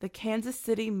 the Kansas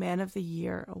City Man of the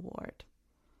Year Award.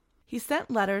 He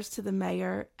sent letters to the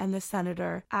mayor and the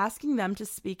senator asking them to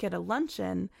speak at a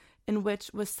luncheon in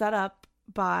which was set up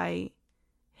by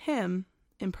him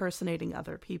impersonating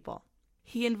other people.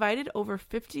 He invited over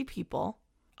 50 people,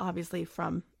 obviously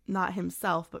from not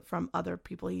himself, but from other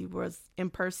people he was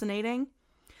impersonating.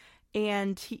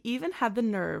 And he even had the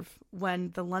nerve,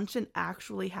 when the luncheon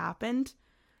actually happened,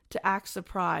 to act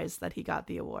surprised that he got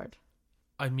the award.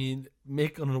 I mean,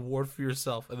 make an award for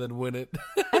yourself and then win it.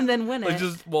 And then win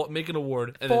it. Make an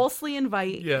award. And falsely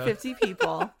invite 50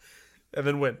 people. And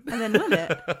then win. And then win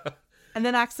it. And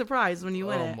then act surprised when you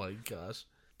win it. Oh my gosh.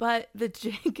 But the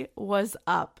jig was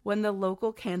up when the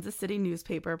local Kansas City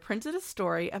newspaper printed a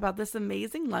story about this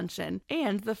amazing luncheon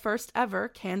and the first ever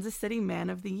Kansas City Man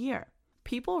of the Year.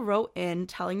 People wrote in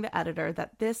telling the editor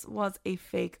that this was a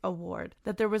fake award,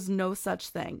 that there was no such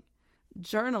thing.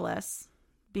 Journalists,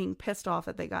 being pissed off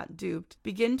that they got duped,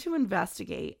 began to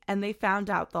investigate, and they found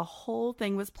out the whole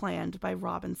thing was planned by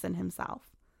Robinson himself.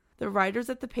 The writers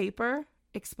at the paper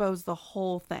exposed the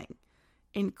whole thing,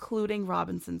 including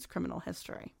Robinson's criminal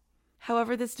history.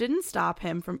 However, this didn't stop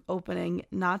him from opening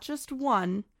not just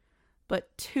one,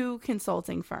 but 2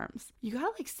 consulting firms. You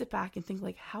gotta sit back and think,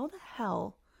 how the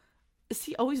hell is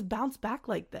he always bounce back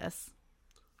like this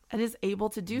and is able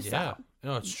to do so? Yeah,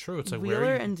 no, it's true. It's like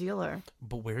Wheeler and Dealer.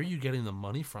 But where are you getting the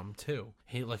money from too?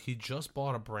 He just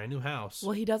bought a brand new house.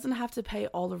 Well, he doesn't have to pay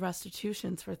all the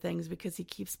restitutions for things because he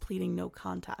keeps pleading no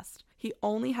contest. He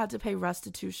only had to pay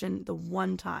restitution the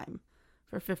one time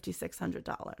for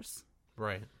 $5,600.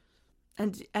 Right.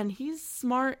 And he's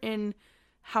smart in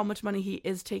how much money he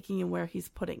is taking and where he's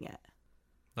putting it.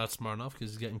 Not smart enough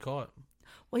because he's getting caught.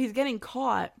 Well, he's getting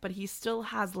caught, but he still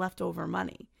has leftover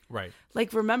money. Right.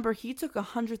 Like, remember, he took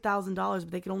 $100,000,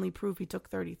 but they could only prove he took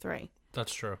 33.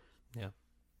 That's true. Yeah.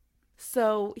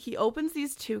 So he opens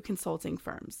these 2 consulting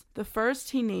firms. The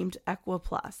first he named Equa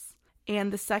Plus,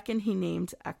 and the second he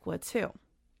named Equa 2.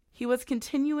 He was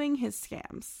continuing his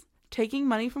scams, taking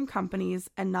money from companies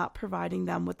and not providing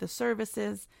them with the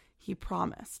services he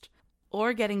promised,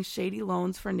 or getting shady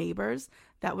loans for neighbors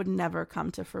that would never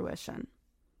come to fruition.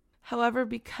 However,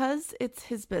 because it's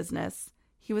his business,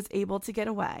 he was able to get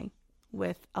away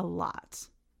with a lot.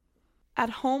 At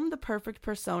home, the perfect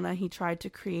persona he tried to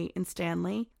create in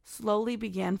Stanley slowly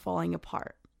began falling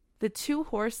apart. The 2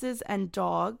 horses and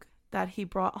dog that he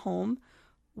brought home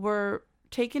were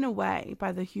taken away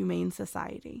by the Humane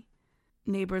Society.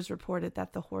 Neighbors reported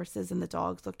that the horses and the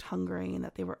dogs looked hungry and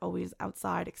that they were always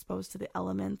outside exposed to the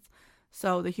elements,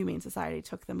 so the Humane Society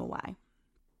took them away.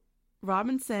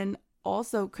 Robinson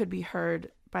also could be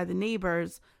heard by the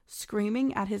neighbors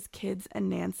screaming at his kids and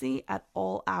Nancy at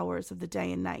all hours of the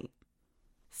day and night.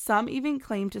 Some even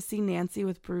claim to see Nancy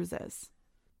with bruises,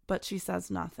 but she says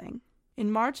nothing.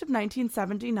 In March of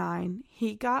 1979,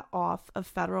 he got off of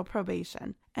federal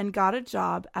probation and got a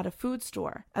job at a food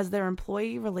store as their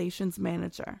employee relations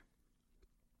manager.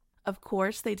 Of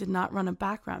course, they did not run a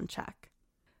background check.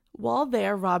 While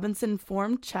there, Robinson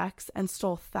formed checks and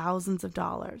stole thousands of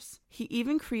dollars. He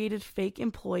even created fake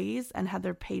employees and had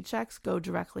their paychecks go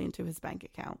directly into his bank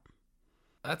account.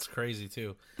 That's crazy,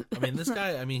 too. I mean, this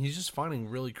guy, he's just finding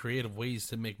really creative ways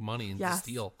to make money and to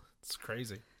steal. It's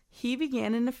crazy. He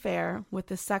began an affair with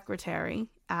the secretary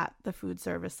at the food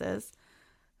services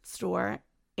store,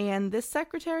 and this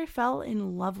secretary fell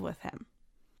in love with him.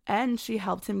 And she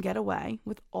helped him get away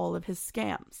with all of his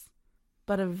scams.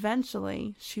 But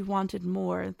eventually, she wanted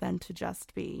more than to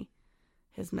just be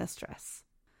his mistress.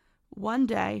 One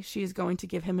day, she is going to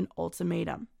give him an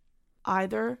ultimatum.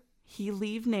 Either he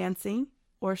leave Nancy,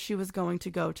 or she was going to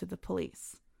go to the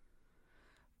police.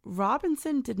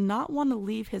 Robinson did not want to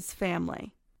leave his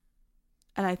family,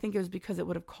 and I think it was because it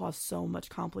would have caused so much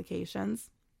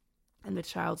complications and the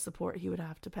child support he would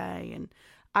have to pay. And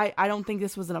I don't think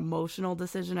this was an emotional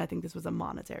decision. I think this was a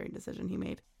monetary decision he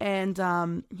made.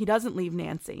 And he doesn't leave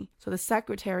Nancy. So the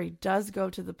secretary does go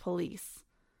to the police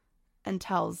and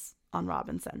tells on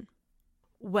Robinson.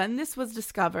 When this was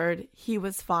discovered, he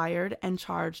was fired and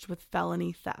charged with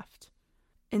felony theft.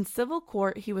 In civil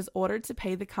court, he was ordered to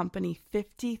pay the company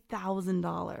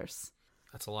 $50,000.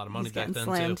 That's a lot of money He's back getting then,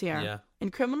 slammed too. here. Yeah.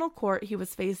 In criminal court, he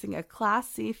was facing a Class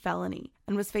C felony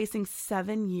and was facing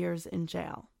 7 years in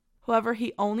jail. However,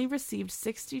 he only received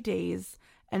 60 days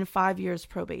and 5 years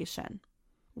probation.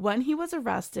 When he was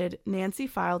arrested, Nancy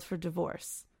filed for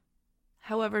divorce.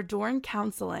 However, during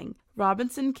counseling,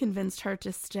 Robinson convinced her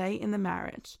to stay in the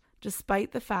marriage,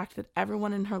 despite the fact that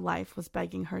everyone in her life was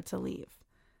begging her to leave,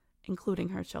 including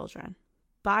her children.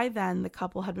 By then, the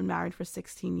couple had been married for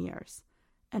 16 years,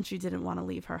 and she didn't want to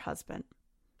leave her husband.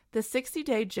 The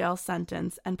 60-day jail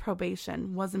sentence and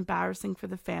probation was embarrassing for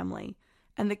the family,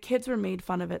 and the kids were made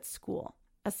fun of at school,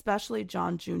 especially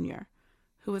John Jr.,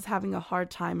 who was having a hard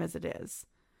time as it is.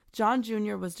 John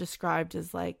Jr. was described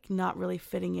as not really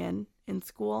fitting in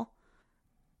school,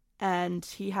 and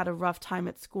he had a rough time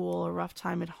at school, a rough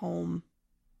time at home.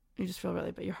 You just feel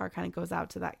really, but your heart kind of goes out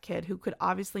to that kid who could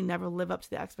obviously never live up to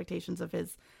the expectations of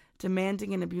his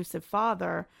demanding and abusive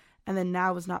father, and then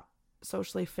now was not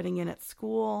socially fitting in at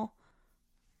school.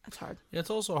 It's hard. Yeah, it's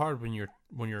also hard when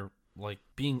you're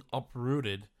being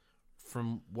uprooted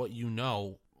from what you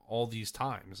know all these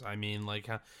times. I mean,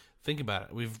 think about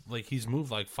it. He's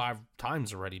moved 5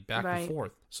 times already, back and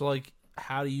forth. So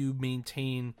how do you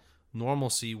maintain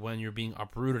normalcy when you're being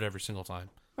uprooted every single time?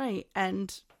 Right.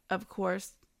 And of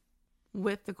course,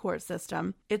 with the court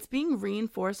system, it's being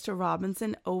reinforced to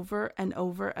Robinson over and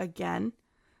over again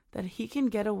that he can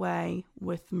get away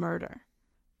with murder.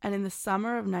 And in the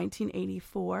summer of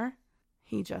 1984,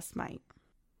 he just might.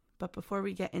 But before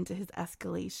we get into his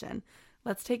escalation,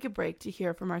 let's take a break to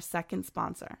hear from our second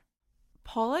sponsor.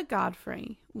 Paula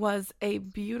Godfrey was a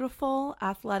beautiful,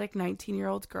 athletic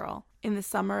 19-year-old girl in the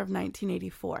summer of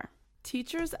 1984.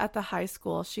 Teachers at the high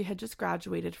school she had just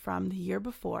graduated from the year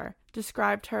before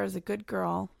described her as a good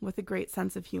girl with a great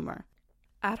sense of humor.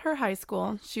 At her high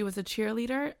school, she was a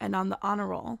cheerleader and on the honor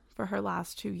roll for her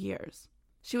last 2 years.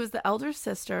 She was the elder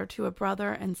sister to a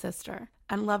brother and sister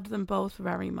and loved them both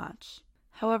very much.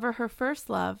 However, her first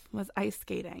love was ice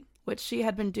skating, which she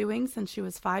had been doing since she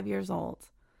was 5 years old.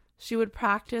 She would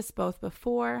practice both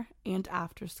before and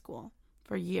after school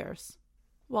for years.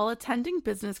 While attending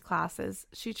business classes,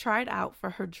 she tried out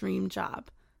for her dream job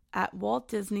at Walt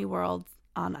Disney World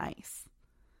on ice.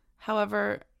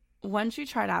 However, when she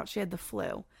tried out, she had the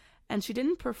flu, and she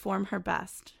didn't perform her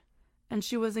best, and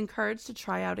she was encouraged to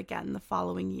try out again the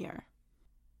following year.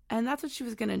 And that's what she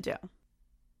was going to do.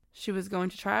 She was going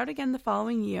to try out again the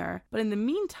following year, but in the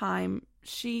meantime,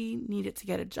 she needed to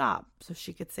get a job so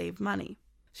she could save money.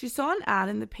 She saw an ad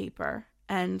in the paper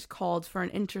and called for an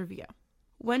interview.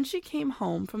 When she came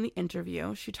home from the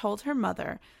interview, she told her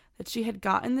mother that she had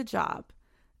gotten the job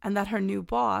and that her new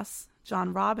boss,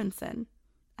 John Robinson,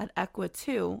 at Equa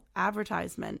 2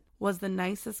 Advertisement, was the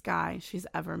nicest guy she's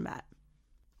ever met.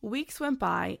 Weeks went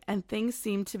by and things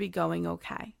seemed to be going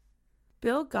okay.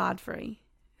 Bill Godfrey,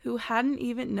 who hadn't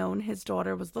even known his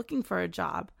daughter was looking for a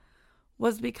job,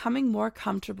 was becoming more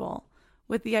comfortable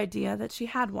with the idea that she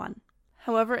had one.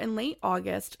 However, in late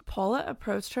August, Paula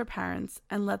approached her parents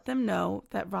and let them know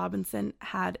that Robinson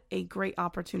had a great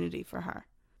opportunity for her.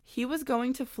 He was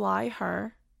going to fly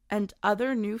her and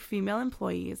other new female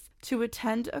employees to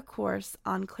attend a course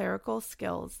on clerical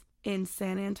skills in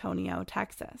San Antonio,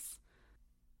 Texas.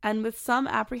 And with some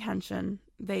apprehension,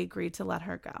 they agreed to let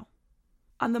her go.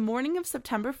 On the morning of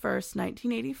September 1st,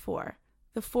 1984,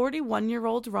 the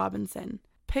 41-year-old Robinson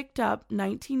picked up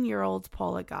 19-year-old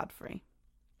Paula Godfrey.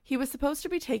 He was supposed to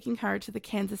be taking her to the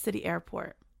Kansas City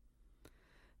airport.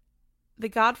 The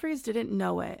Godfreys didn't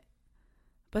know it,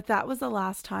 but that was the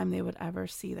last time they would ever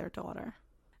see their daughter.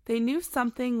 They knew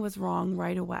something was wrong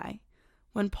right away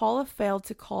when Paula failed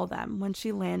to call them when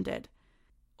she landed,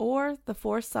 or the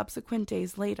 4 subsequent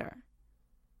days later.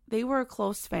 They were a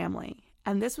close family,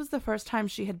 and this was the first time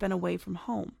she had been away from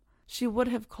home. She would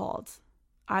have called,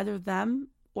 either them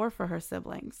or for her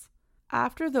siblings.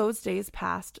 After those days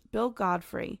passed, Bill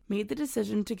Godfrey made the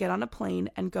decision to get on a plane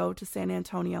and go to San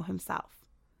Antonio himself.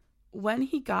 When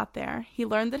he got there, he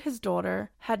learned that his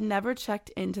daughter had never checked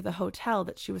into the hotel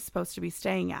that she was supposed to be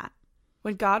staying at.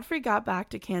 When Godfrey got back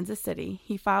to Kansas City,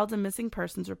 he filed a missing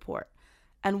persons report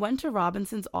and went to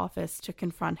Robinson's office to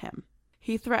confront him.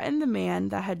 He threatened the man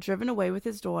that had driven away with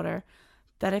his daughter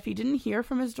that if he didn't hear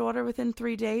from his daughter within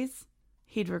 3 days,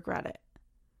 he'd regret it.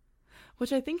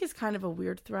 Which I think is kind of a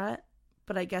weird threat,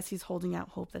 but I guess he's holding out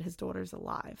hope that his daughter's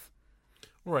alive.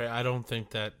 Right. I don't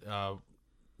think that,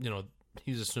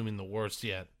 he's assuming the worst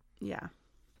yet. Yeah.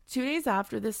 2 days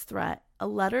after this threat, a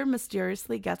letter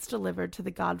mysteriously gets delivered to the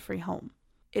Godfrey home.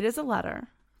 It is a letter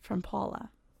from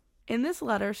Paula. In this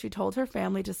letter, she told her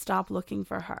family to stop looking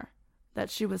for her,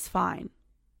 that she was fine.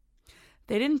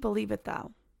 They didn't believe it,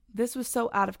 though. This was so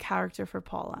out of character for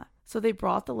Paula, so they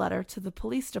brought the letter to the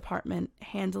police department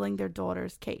handling their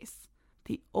daughter's case,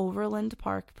 the Overland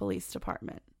Park Police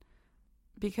Department,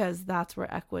 because that's where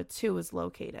Equa 2 is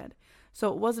located.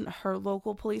 So it wasn't her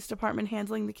local police department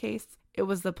handling the case, it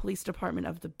was the police department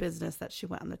of the business that she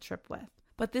went on the trip with.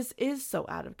 But this is so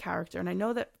out of character, and I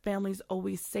know that families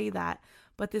always say that,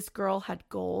 but this girl had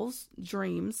goals,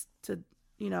 dreams to,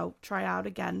 try out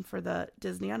again for the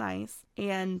Disney on Ice,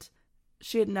 and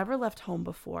she had never left home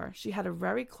before. She had a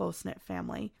very close-knit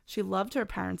family. She loved her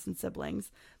parents and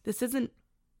siblings. This isn't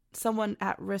someone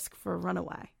at risk for a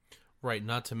runaway. Right,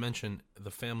 not to mention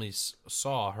the family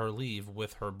saw her leave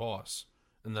with her boss,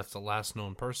 and that's the last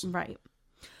known person. Right.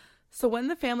 So when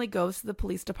the family goes to the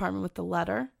police department with the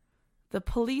letter, the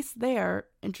police there,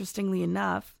 interestingly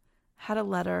enough, had a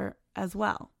letter as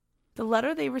well. The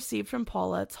letter they received from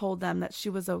Paula told them that she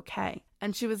was okay,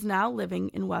 and she was now living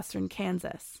in western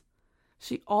Kansas.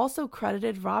 She also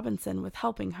credited Robinson with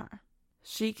helping her.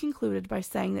 She concluded by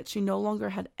saying that she no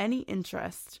longer had any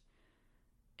interest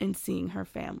in seeing her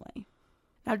family.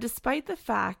 Now, despite the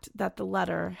fact that the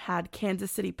letter had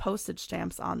Kansas City postage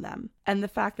stamps on them, and the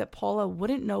fact that Paula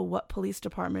wouldn't know what police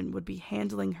department would be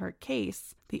handling her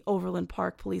case, the Overland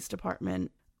Park Police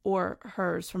Department or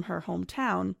hers from her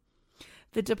hometown,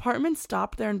 the department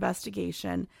stopped their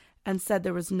investigation and said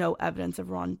there was no evidence of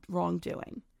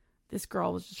wrongdoing. This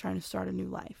girl was just trying to start a new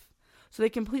life. So they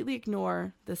completely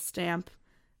ignore the stamp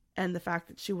and the fact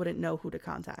that she wouldn't know who to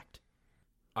contact.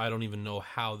 I don't even know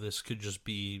how this could just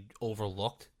be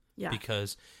overlooked. Yeah.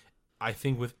 Because I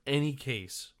think with any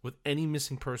case, with any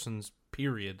missing persons,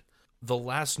 period, the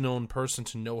last known person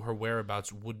to know her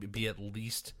whereabouts would be at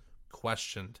least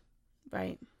questioned.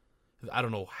 Right. I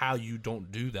don't know how you don't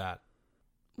do that.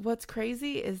 What's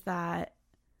crazy is that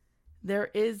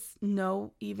there is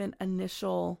no even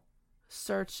initial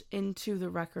search into the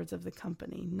records of the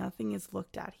company. Nothing is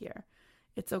looked at here.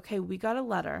 It's okay, we got a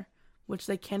letter, which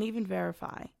they can't even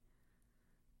verify,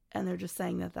 and they're just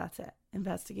saying that that's it.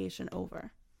 Investigation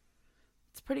over.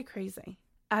 It's pretty crazy.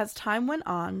 As time went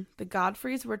on, the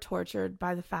Godfreys were tortured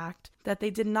by the fact that they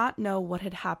did not know what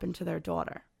had happened to their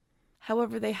daughter.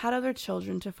 However, they had other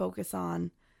children to focus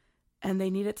on, and they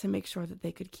needed to make sure that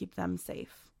they could keep them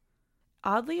safe.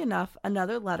 Oddly enough,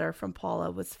 another letter from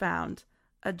Paula was found,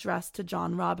 addressed to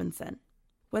John Robinson.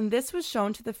 When this was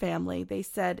shown to the family, they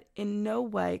said in no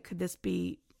way could this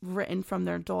be written from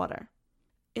their daughter.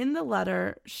 In the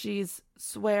letter, she's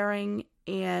swearing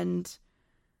and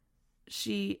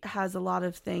she has a lot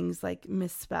of things like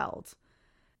misspelled.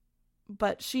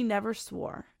 But she never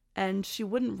swore, and she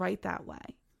wouldn't write that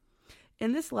way.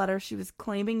 In this letter, she was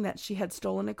claiming that she had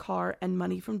stolen a car and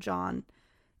money from John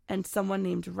and someone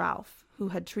named Ralph, who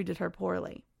had treated her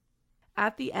poorly.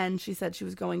 At the end, she said she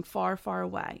was going far, far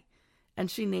away,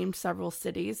 and she named several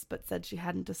cities, but said she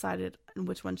hadn't decided in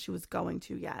which one she was going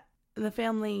to yet. The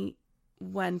family,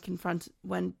 when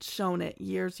shown it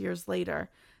years later,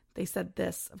 they said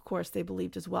this, of course, they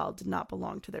believed as well, did not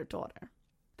belong to their daughter.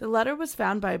 The letter was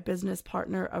found by a business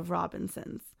partner of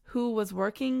Robinson's, who was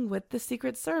working with the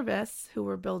Secret Service, who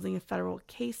were building a federal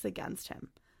case against him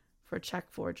for check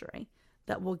forgery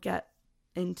that we'll get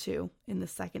into in the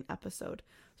second episode.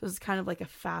 So it's kind of like a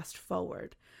fast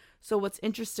forward. So what's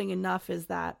interesting enough is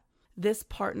that this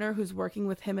partner who's working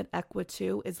with him at Equa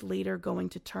 2 is later going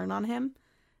to turn on him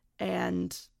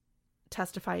and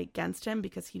testify against him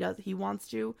because he wants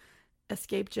to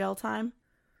escape jail time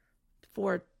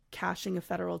for cashing a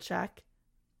federal check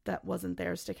that wasn't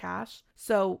theirs to cash.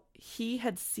 So he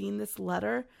had seen this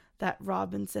letter that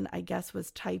Robinson, I guess,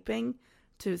 was typing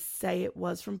to say it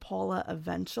was from Paula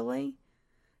eventually,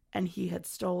 and he had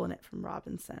stolen it from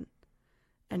Robinson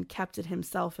and kept it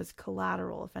himself as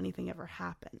collateral if anything ever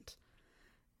happened.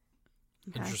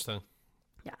 Okay? Interesting.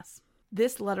 Yes.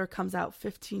 This letter comes out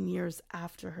 15 years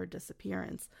after her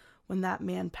disappearance, when that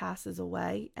man passes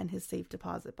away and his safe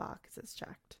deposit box is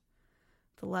checked.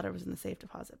 The letter was in the safe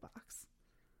deposit box.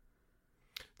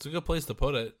 It's a good place to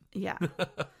put it. Yeah.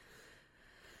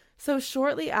 So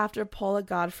shortly after Paula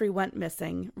Godfrey went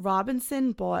missing,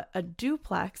 Robinson bought a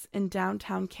duplex in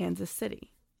downtown Kansas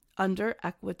City under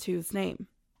Equa 2's name.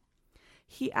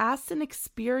 He asked an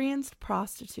experienced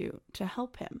prostitute to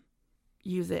help him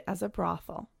use it as a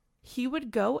brothel. He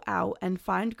would go out and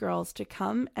find girls to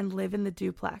come and live in the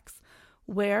duplex,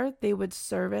 where they would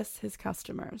service his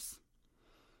customers.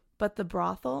 But the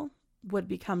brothel would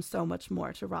become so much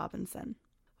more to Robinson.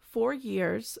 4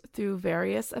 years, through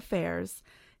various affairs,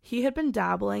 he had been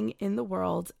dabbling in the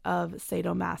world of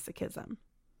sadomasochism.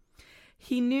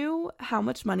 He knew how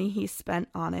much money he spent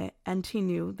on it, and he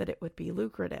knew that it would be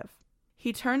lucrative.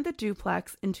 He turned the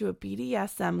duplex into a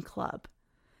BDSM club,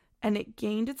 and it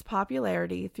gained its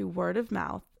popularity through word of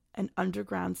mouth and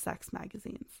underground sex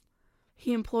magazines.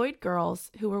 He employed girls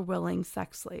who were willing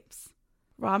sex slaves.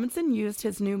 Robinson used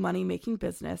his new money-making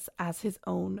business as his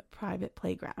own private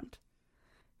playground.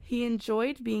 He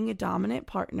enjoyed being a dominant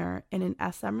partner in an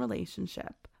SM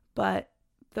relationship, but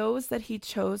those that he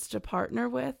chose to partner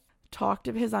with talked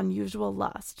of his unusual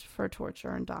lust for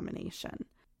torture and domination.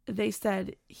 They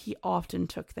said he often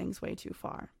took things way too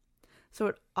far. So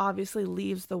it obviously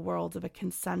leaves the world of a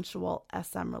consensual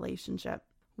SM relationship,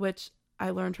 which I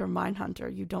learned from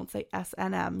Mindhunter. You don't say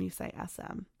SNM, you say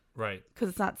SM. Right. Because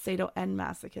it's not sado and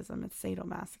masochism, it's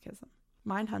sadomasochism.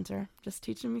 Mindhunter, just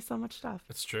teaching me so much stuff.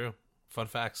 It's true. Fun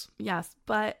facts. Yes,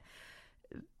 but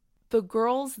the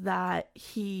girls that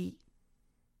he,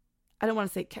 I don't want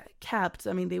to say kept,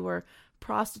 I mean, they were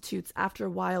prostitutes. After a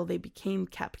while, they became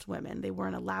kept women. They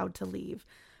weren't allowed to leave,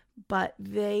 but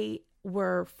they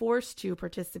were forced to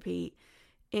participate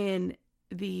in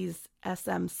these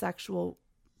SM sexual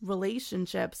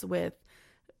relationships with,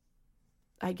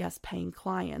 I guess, paying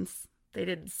clients. They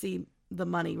didn't see the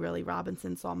money, really.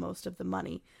 Robinson saw most of the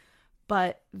money.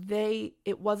 But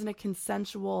it wasn't a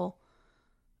consensual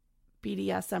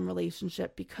BDSM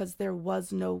relationship because there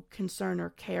was no concern or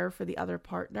care for the other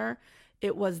partner.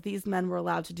 It was these men were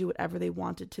allowed to do whatever they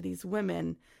wanted to these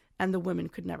women, and the women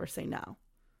could never say no.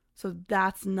 So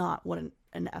that's not what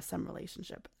an SM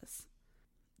relationship is.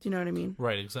 Do you know what I mean?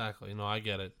 Right, exactly. No, I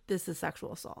get it. This is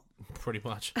sexual assault. Pretty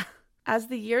much. As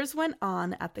the years went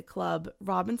on at the club,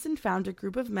 Robinson found a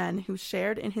group of men who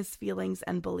shared in his feelings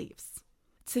and beliefs.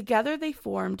 Together, they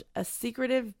formed a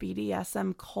secretive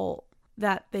BDSM cult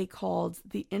that they called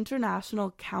the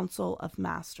International Council of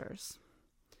Masters.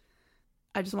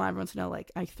 I just want everyone to know,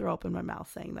 like, I throw up in my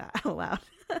mouth saying that out loud.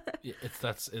 Yeah,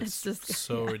 it's just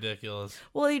so ridiculous.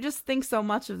 Well, they just think so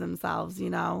much of themselves, you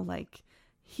know, like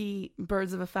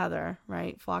birds of a feather,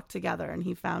 right, flock together, and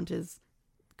he found his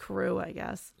crew, I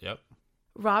guess. Yep.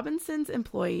 One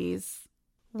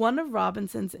of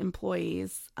Robinson's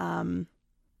employees,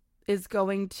 is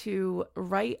going to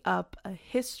write up a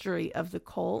history of the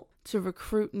cult to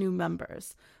recruit new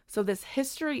members. So this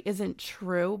history isn't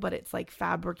true, but it's like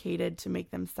fabricated to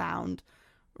make them sound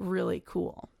really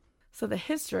cool. So the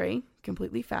history,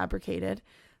 completely fabricated,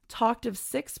 talked of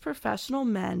 6 professional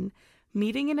men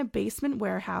meeting in a basement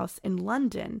warehouse in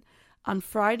London on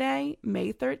Friday,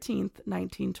 May 13th,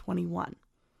 1921.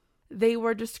 They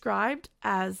were described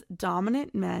as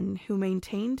dominant men who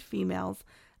maintained females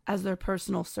as their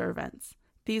personal servants.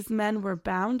 These men were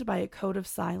bound by a code of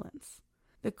silence.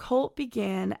 The cult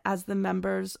began as the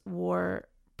members wore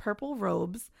purple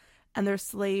robes and their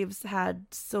slaves had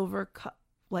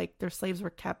their slaves were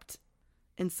kept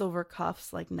in silver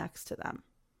cuffs next to them.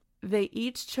 They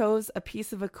each chose a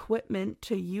piece of equipment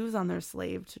to use on their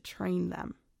slave to train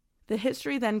them. The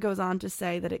history then goes on to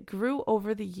say that it grew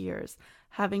over the years,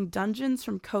 having dungeons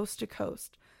from coast to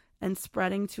coast and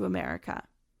spreading to America.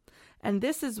 And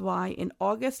this is why in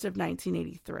August of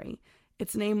 1983,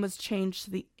 its name was changed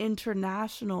to the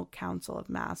International Council of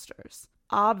Masters,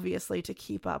 obviously to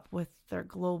keep up with their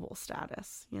global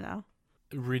status,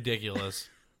 Ridiculous.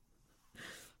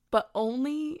 But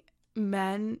only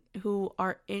men who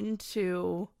are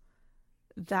into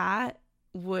that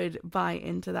would buy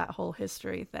into that whole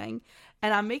history thing.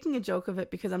 And I'm making a joke of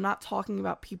it because I'm not talking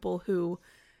about people who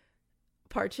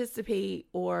participate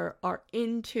or are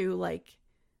into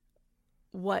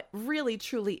what really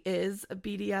truly is a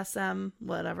BDSM,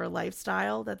 whatever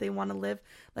lifestyle that they want to live.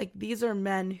 These are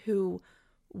men who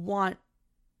want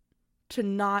to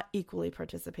not equally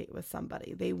participate with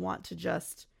somebody. They want to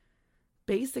just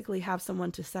basically have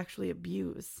someone to sexually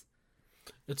abuse.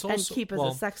 It's also, and keep as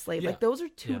a sex slave. Yeah, those are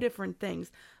two different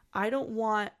things. I don't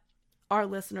want our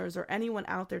listeners or anyone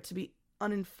out there to be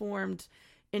uninformed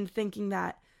in thinking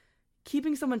that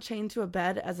keeping someone chained to a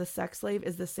bed as a sex slave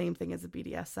is the same thing as a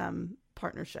BDSM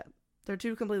partnership. They're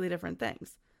two completely different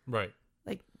things. Right.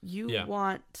 You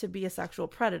want to be a sexual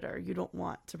predator. You don't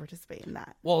want to participate in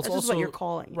that. Well, it's That's also just what you're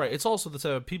calling. Right. It's also the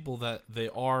type of people that they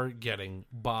are getting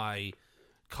by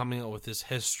coming up with this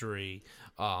history.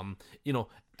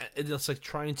 It's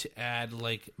trying to add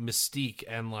mystique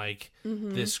and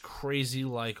this crazy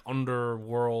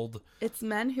underworld. It's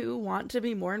men who want to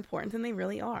be more important than they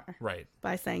really are. Right.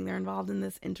 By saying they're involved in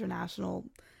this International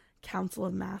Council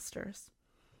of Masters.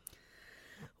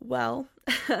 Well,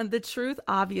 the truth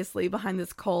obviously behind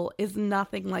this cult is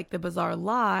nothing like the bizarre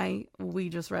lie we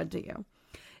just read to you.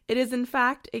 It is in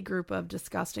fact a group of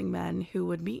disgusting men who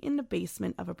would meet in the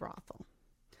basement of a brothel.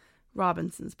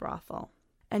 Robinson's brothel.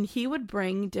 And he would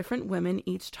bring different women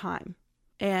each time.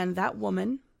 And that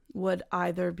woman would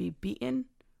either be beaten,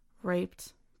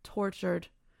 raped, tortured,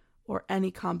 or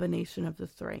any combination of the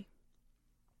three.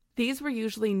 These were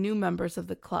usually new members of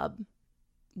the club,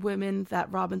 women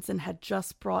that Robinson had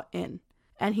just brought in.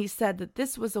 And he said that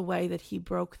this was a way that he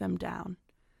broke them down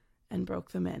and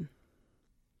broke them in.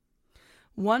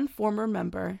 One former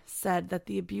member said that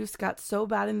the abuse got so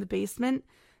bad in the basement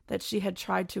that she had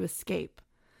tried to escape.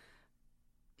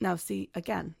 Now, see,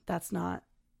 again, that's not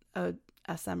a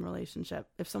SM relationship.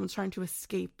 If someone's trying to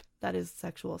escape, that is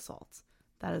sexual assault.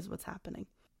 That is what's happening.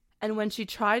 And when she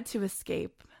tried to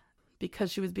escape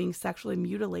because she was being sexually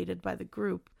mutilated by the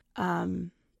group,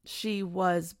 she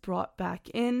was brought back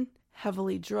in,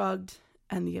 heavily drugged,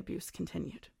 and the abuse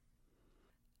continued.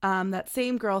 That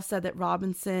same girl said that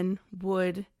Robinson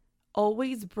would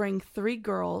always bring 3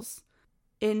 girls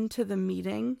into the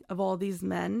meeting of all these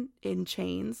men in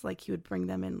chains. He would bring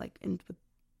them in,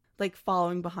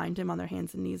 following behind him on their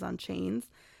hands and knees on chains,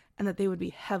 and that they would be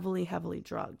heavily, heavily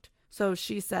drugged. So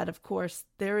she said, of course,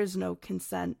 there is no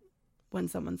consent when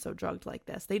someone's so drugged like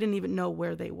this. They didn't even know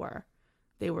where they were.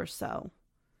 They were so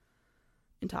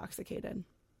intoxicated.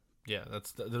 Yeah,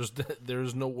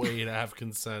 there's no way to have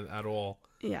consent at all.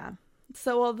 Yeah.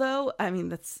 So although,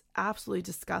 that's absolutely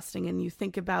disgusting, and you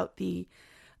think about the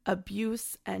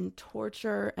abuse and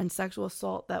torture and sexual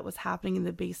assault that was happening in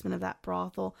the basement of that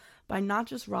brothel by not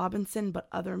just Robinson, but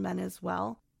other men as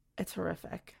well, it's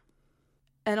horrific.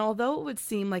 And although it would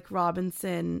seem like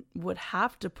Robinson would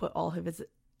have to put all of his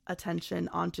attention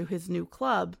onto his new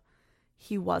club,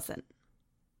 he wasn't.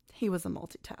 He was a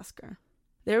multitasker.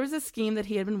 There was a scheme that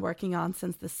he had been working on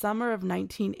since the summer of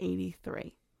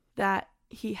 1983 that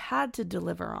he had to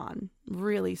deliver on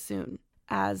really soon,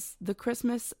 as the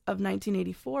Christmas of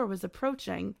 1984 was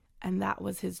approaching, and that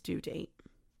was his due date.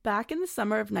 Back in the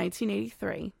summer of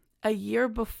 1983, a year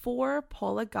before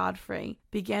Paula Godfrey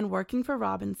began working for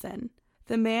Robinson,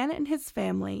 the man and his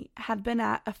family had been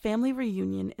at a family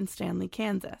reunion in Stanley,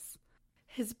 Kansas.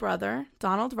 His brother,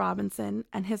 Donald Robinson,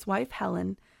 and his wife,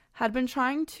 Helen, had been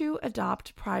trying to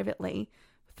adopt privately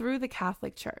through the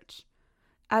Catholic Church,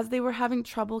 as they were having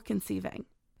trouble conceiving.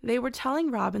 They were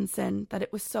telling Robinson that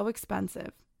it was so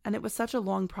expensive, and it was such a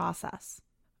long process.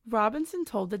 Robinson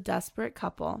told the desperate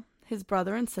couple, his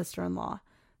brother and sister-in-law,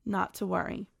 not to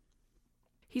worry.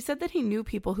 He said that he knew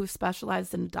people who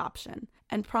specialized in adoption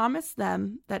and promised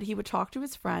them that he would talk to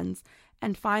his friends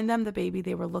and find them the baby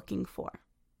they were looking for.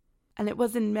 And it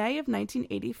was in May of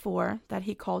 1984 that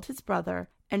he called his brother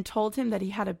and told him that he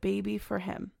had a baby for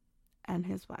him and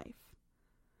his wife.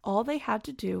 All they had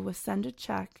to do was send a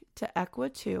check to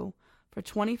Equa 2 for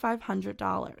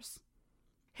 $2,500.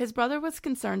 His brother was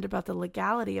concerned about the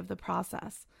legality of the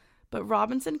process, but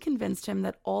Robinson convinced him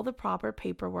that all the proper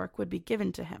paperwork would be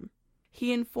given to him.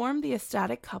 He informed the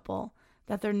ecstatic couple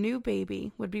that their new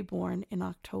baby would be born in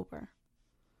October.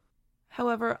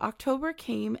 However, October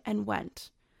came and went,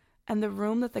 and the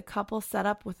room that the couple set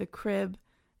up with a crib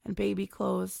and baby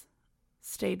clothes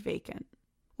stayed vacant.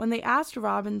 When they asked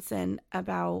Robinson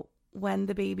about when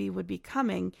the baby would be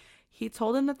coming, he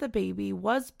told them that the baby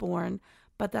was born,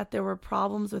 but that there were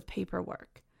problems with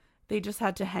paperwork. They just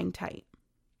had to hang tight.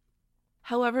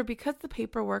 However, because the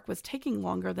paperwork was taking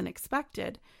longer than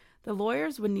expected, the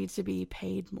lawyers would need to be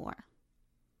paid more.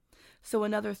 So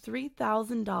another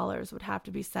 $3,000 would have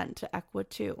to be sent to Equa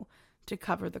 2 to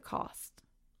cover the cost.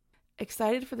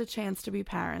 Excited for the chance to be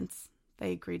parents,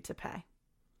 they agreed to pay.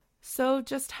 So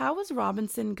just how was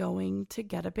Robinson going to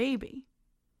get a baby?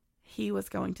 He was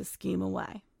going to scheme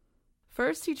away.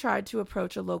 First, he tried to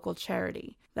approach a local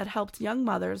charity that helped young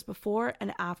mothers before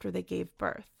and after they gave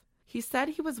birth. He said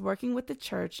he was working with the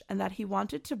church and that he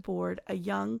wanted to board a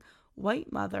young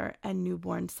white mother and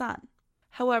newborn son.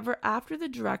 However, after the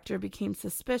director became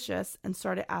suspicious and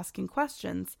started asking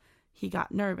questions, he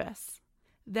got nervous.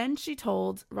 Then she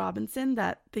told Robinson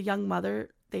that the young mother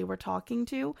they were talking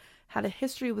to had a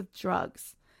history with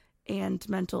drugs and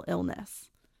mental illness,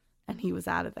 and he was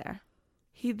out of there.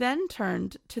 He then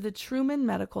turned to the Truman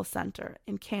Medical Center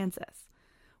in Kansas,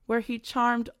 where he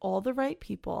charmed all the right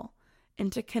people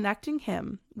into connecting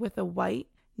him with a white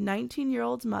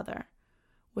 19-year-old mother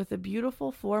with a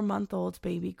beautiful 4-month-old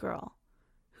baby girl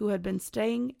who had been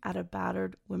staying at a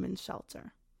battered women's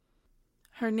shelter.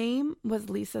 Her name was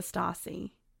Lisa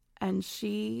Stassi, and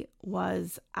she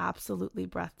was absolutely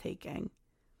breathtaking.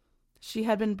 She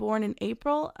had been born in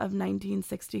April of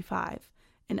 1965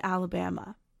 in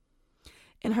Alabama.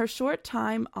 In her short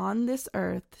time on this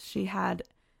earth, she had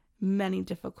many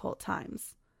difficult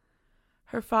times.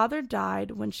 Her father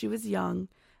died when she was young,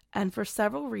 and for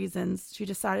several reasons, she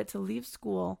decided to leave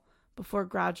school before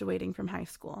graduating from high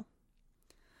school.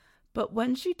 But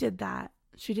when she did that,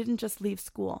 she didn't just leave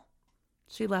school.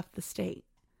 She left the state.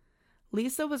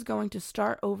 Lisa was going to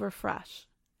start over fresh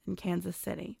in Kansas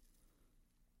City.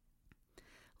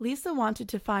 Lisa wanted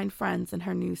to find friends in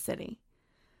her new city.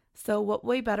 So what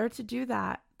way better to do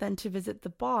that than to visit the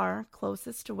bar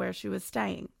closest to where she was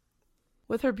staying?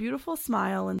 With her beautiful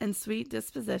smile and sweet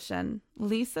disposition,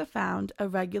 Lisa found a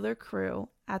regular crew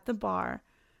at the bar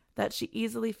that she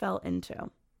easily fell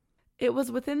into. It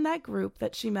was within that group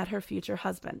that she met her future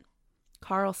husband,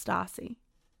 Carl Stassi,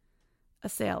 a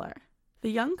sailor.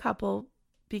 The young couple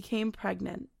became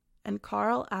pregnant, and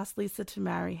Carl asked Lisa to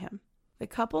marry him. The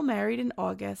couple married in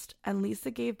August, and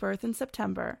Lisa gave birth in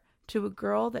September to a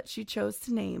girl that she chose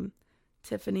to name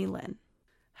Tiffany Lynn.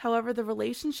 However, the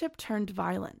relationship turned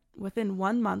violent within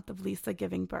 1 month of Lisa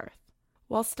giving birth.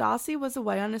 While Stassi was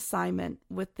away on assignment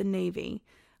with the Navy,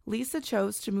 Lisa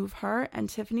chose to move her and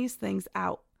Tiffany's things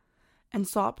out and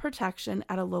sought protection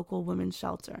at a local women's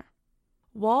shelter.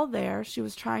 While there, she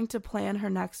was trying to plan her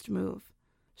next move.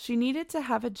 She needed to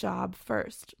have a job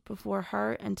first before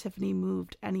her and Tiffany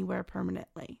moved anywhere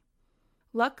permanently.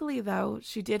 Luckily, though,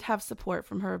 she did have support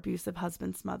from her abusive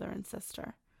husband's mother and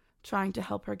sister, trying to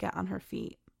help her get on her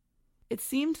feet. It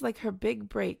seemed like her big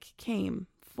break came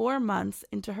 4 months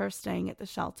into her staying at the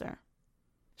shelter.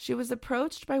 She was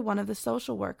approached by one of the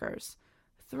social workers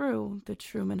through the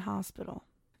Truman Hospital.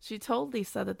 She told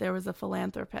Lisa that there was a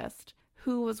philanthropist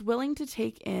who was willing to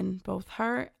take in both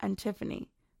her and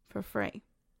Tiffany for free.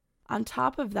 On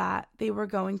top of that, they were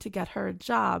going to get her a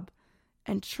job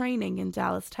and training in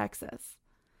Dallas, Texas,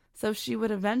 so she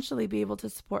would eventually be able to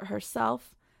support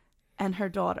herself and her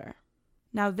daughter.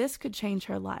 Now this could change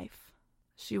her life.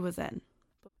 She was in.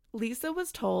 Lisa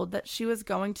was told that she was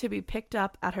going to be picked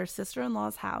up at her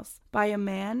sister-in-law's house by a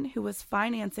man who was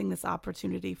financing this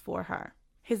opportunity for her.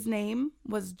 His name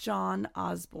was John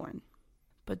Osborne,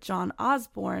 but John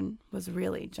Osborne was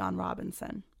really John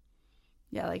Robinson.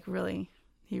 Yeah,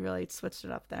 he really switched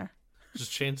it up there.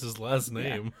 Just changed his last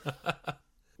name. Yeah.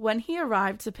 When he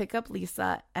arrived to pick up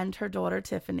Lisa and her daughter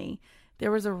Tiffany,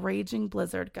 there was a raging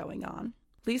blizzard going on.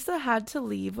 Lisa had to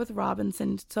leave with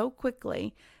Robinson so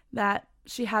quickly that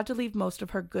she had to leave most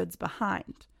of her goods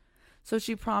behind. So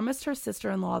she promised her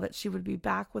sister-in-law that she would be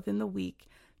back within the week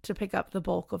to pick up the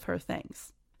bulk of her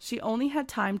things. She only had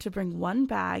time to bring one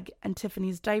bag and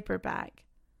Tiffany's diaper bag.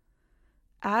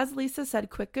 As Lisa said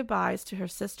quick goodbyes to her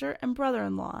sister and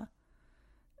brother-in-law,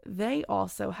 they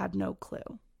also had no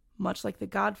clue, much like the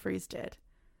Godfreys did.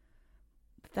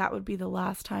 That would be the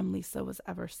last time Lisa was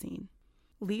ever seen.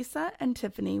 Lisa and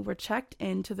Tiffany were checked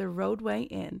into the Roadway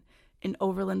Inn in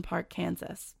Overland Park,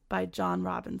 Kansas, by John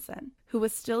Robinson, who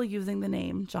was still using the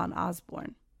name John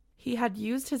Osborne. He had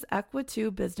used his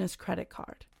Equa2 business credit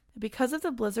card. Because of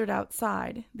the blizzard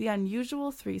outside, the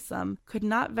unusual threesome could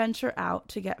not venture out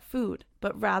to get food,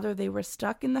 but rather they were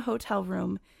stuck in the hotel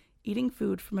room eating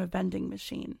food from a vending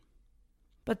machine.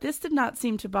 But this did not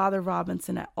seem to bother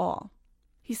Robinson at all.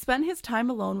 He spent his time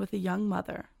alone with a young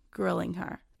mother, grilling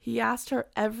her. He asked her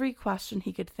every question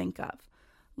he could think of,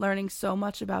 learning so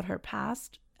much about her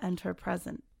past and her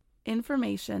present.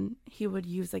 Information he would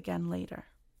use again later.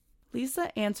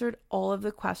 Lisa answered all of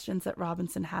the questions that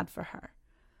Robinson had for her.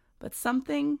 But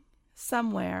something,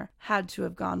 somewhere, had to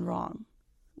have gone wrong.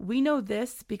 We know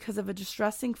this because of a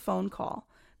distressing phone call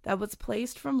that was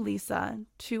placed from Lisa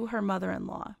to her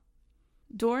mother-in-law.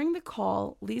 During the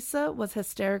call, Lisa was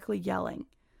hysterically yelling.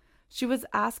 She was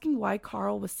asking why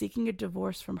Carl was seeking a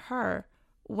divorce from her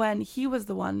when he was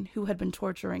the one who had been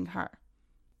torturing her.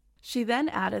 She then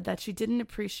added that she didn't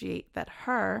appreciate that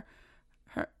her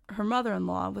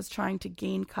mother-in-law was trying to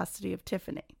gain custody of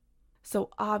Tiffany.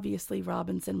 So obviously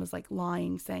Robinson was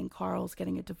lying, saying Carl's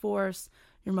getting a divorce,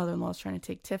 your mother-in-law's trying to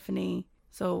take Tiffany.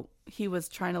 So he was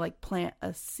trying to plant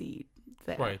a seed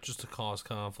there. Right, just to cause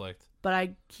conflict.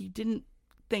 But he didn't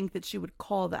think that she would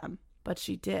call them, but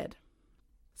she did.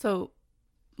 So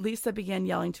Lisa began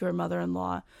yelling to her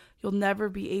mother-in-law, "You'll never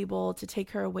be able to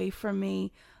take her away from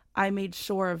me. I made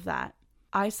sure of that.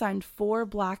 I signed 4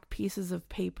 black pieces of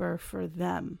paper for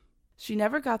them." She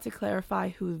never got to clarify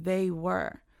who they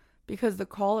were, because the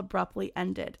call abruptly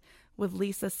ended with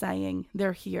Lisa saying,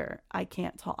 "They're here. I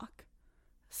can't talk."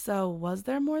 So was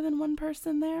there more than one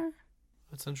person there?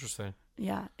 That's interesting.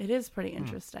 Yeah, it is pretty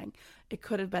interesting. It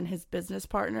could have been his business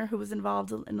partner who was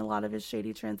involved in a lot of his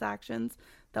shady transactions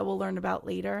that we'll learn about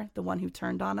later, the one who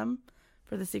turned on him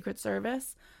for the Secret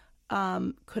Service.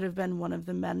 Could have been one of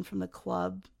the men from the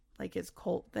club, his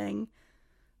cult thing.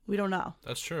 We don't know.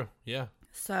 That's true, yeah.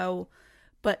 So,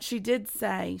 but she did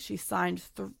say she signed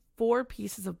 4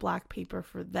 pieces of black paper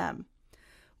for them,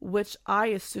 which I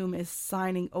assume is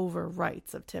signing over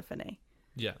rights of Tiffany.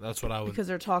 Yeah, that's what I would... Because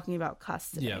they're talking about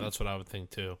custody. Yeah, that's what I would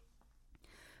think too.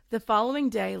 The following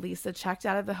day, Lisa checked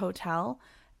out of the hotel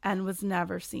and was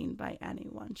never seen by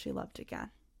anyone. She left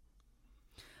again.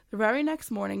 The very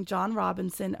next morning, John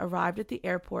Robinson arrived at the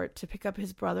airport to pick up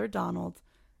his brother Donald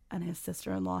and his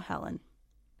sister-in-law Helen.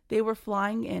 They were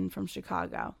flying in from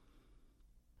Chicago.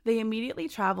 They immediately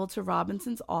traveled to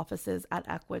Robinson's offices at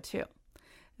Equa2.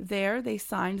 There, they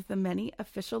signed the many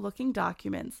official-looking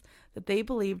documents that they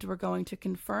believed were going to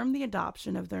confirm the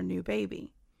adoption of their new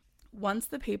baby. Once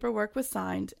the paperwork was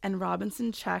signed and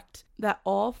Robinson checked that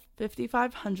all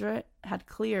 5,500 had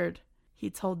cleared, he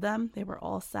told them they were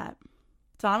all set.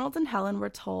 Donald and Helen were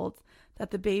told that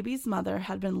the baby's mother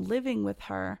had been living with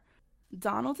her.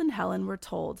 Donald and Helen were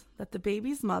told that the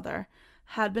baby's mother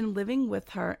had been living with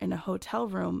her in a hotel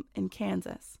room in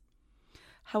Kansas.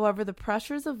 However, the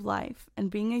pressures of life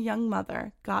and being a young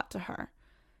mother got to her,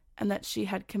 and that she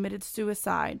had committed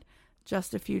suicide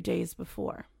just a few days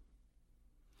before.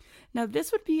 Now,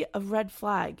 this would be a red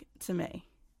flag to me,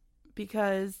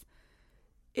 because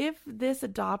if this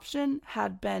adoption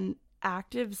had been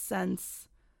active since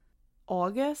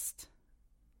August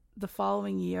the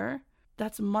following year,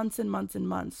 that's months and months and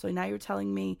months. So now you're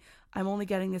telling me I'm only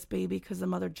getting this baby because the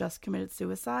mother just committed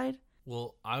suicide?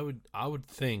 Well, I would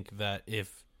think that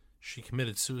if she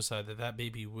committed suicide, that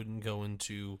baby wouldn't go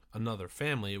into another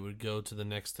family. It would go to the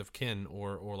next of kin,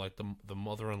 or the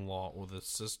mother-in-law or the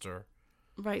sister.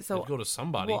 Right. So it'd go to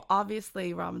somebody. Well,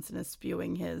 obviously Robinson is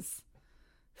spewing his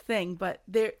thing, but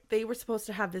they were supposed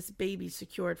to have this baby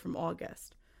secured from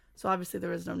August. So obviously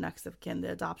there was no next of kin.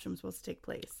 The adoption was supposed to take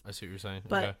place. I see what you're saying.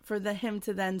 But okay. for him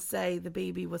to then say the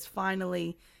baby was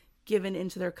finally given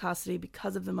into their custody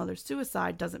because of the mother's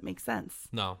suicide doesn't make sense.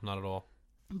 No, not at all.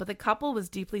 But the couple was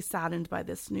deeply saddened by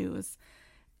this news,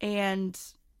 and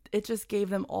it just gave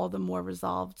them all the more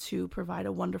resolve to provide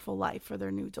a wonderful life for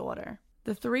their new daughter.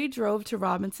 The 3 drove to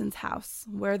Robinson's house,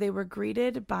 where they were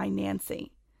greeted by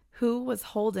Nancy, who was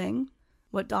holding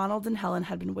what Donald and Helen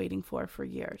had been waiting for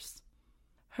years.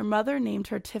 Her mother named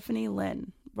her Tiffany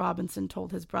Lynn, Robinson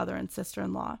told his brother and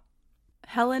sister-in-law.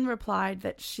 Helen replied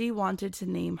that she wanted to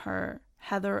name her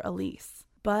Heather Elise,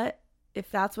 but if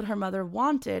that's what her mother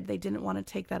wanted, they didn't want to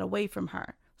take that away from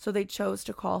her, so they chose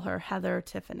to call her Heather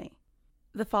Tiffany.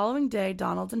 The following day,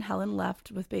 Donald and Helen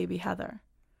left with baby Heather,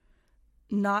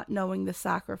 not knowing the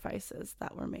sacrifices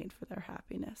that were made for their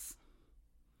happiness.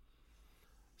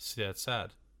 See, that's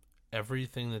sad.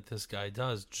 Everything that this guy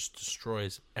does just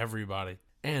destroys everybody.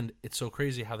 And it's so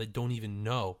crazy how they don't even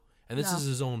know. And this is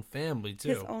his own family, too.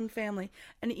 His own family.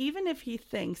 And even if he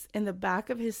thinks in the back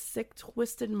of his sick,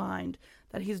 twisted mind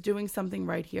that he's doing something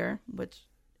right here, which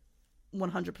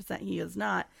 100% he is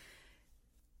not,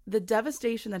 the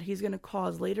devastation that he's going to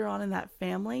cause later on in that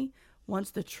family, once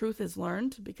the truth is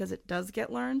learned, because it does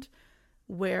get learned,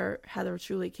 where Heather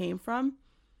truly came from,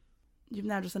 you've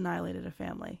now just annihilated a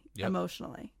family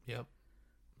emotionally. Yep,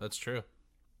 that's true.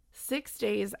 6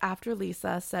 days after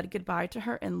Lisa said goodbye to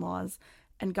her in-laws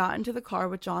and got into the car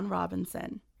with John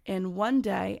Robinson, and one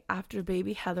day after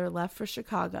baby Heather left for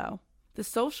Chicago, the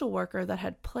social worker that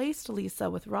had placed Lisa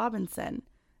with Robinson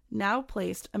now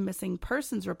placed a missing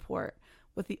persons report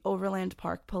with the Overland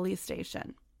Park Police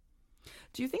Station.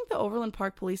 Do you think the Overland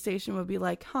Park Police Station would be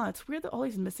like, it's weird that all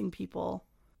these missing people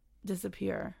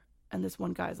disappear and this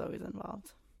one guy's always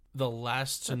involved? The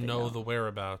last to know the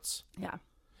whereabouts. Yeah.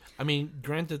 I mean,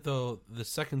 granted, though, the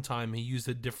second time he used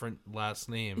a different last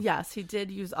name. Yes, he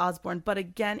did use Osborne. But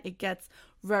again, it gets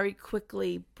very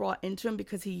quickly brought into him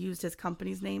because he used his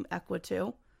company's name, Equa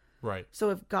 2. Right. So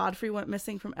if Godfrey went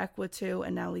missing from Equa 2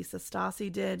 and now Lisa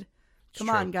Stassi did, come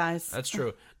on, guys. That's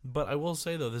true. But I will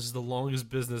say, though, this is the longest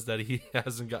business that he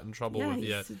hasn't gotten in trouble with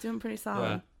yet. He's doing pretty solid.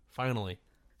 Yeah, finally.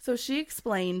 So she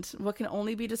explained what can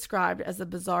only be described as a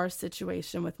bizarre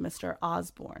situation with Mr.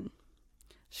 Osborne.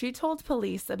 She told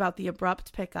police about the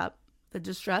abrupt pickup, the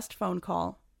distressed phone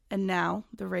call, and now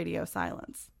the radio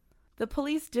silence. The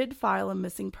police did file a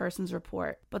missing persons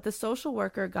report, but the social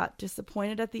worker got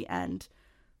disappointed at the end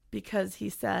because he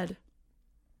said,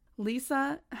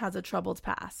 Lisa has a troubled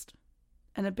past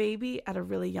and a baby at a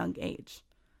really young age.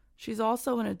 She's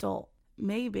also an adult.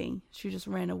 Maybe she just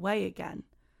ran away again,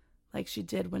 like she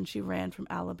did when she ran from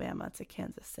Alabama to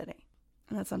Kansas City.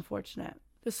 And that's unfortunate.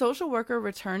 The social worker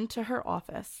returned to her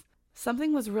office.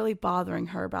 Something was really bothering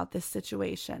her about this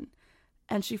situation,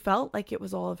 and she felt like it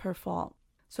was all of her fault.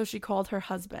 So she called her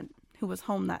husband, who was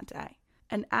home that day,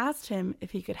 and asked him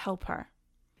if he could help her.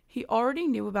 He already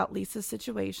knew about Lisa's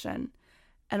situation,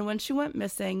 and when she went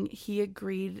missing, he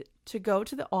agreed to go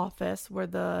to the office where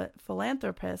the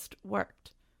philanthropist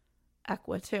worked,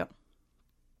 Equa 2.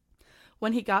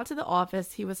 When he got to the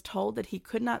office, he was told that he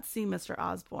could not see Mr.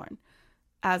 Osborne,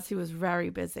 as he was very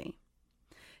busy.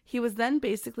 He was then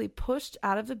basically pushed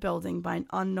out of the building by an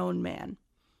unknown man,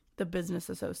 the business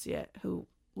associate who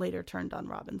later turned on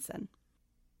Robinson.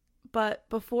 But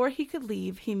before he could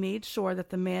leave, he made sure that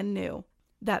the man knew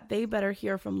that they better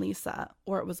hear from Lisa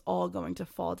or it was all going to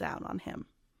fall down on him.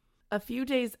 A few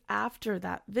days after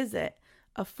that visit,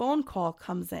 a phone call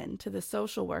comes in to the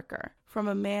social worker from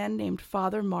a man named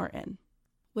Father Martin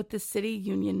with the City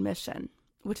Union Mission,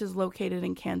 which is located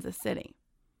in Kansas City.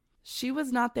 She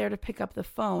was not there to pick up the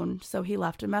phone, so he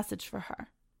left a message for her.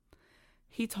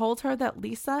 He told her that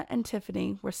Lisa and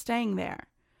Tiffany were staying there,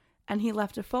 and he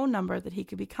left a phone number that he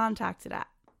could be contacted at.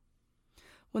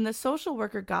 When the social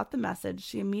worker got the message,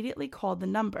 she immediately called the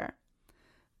number,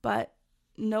 but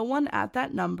no one at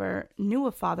that number knew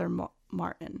of Father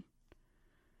Martin.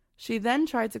 She then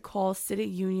tried to call City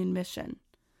Union Mission,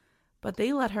 but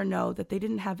they let her know that they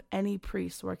didn't have any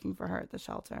priests working for her at the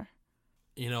shelter.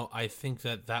 You know, I think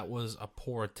that was a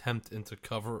poor attempt to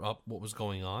cover up what was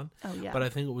going on. Oh, yeah. But I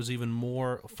think it was even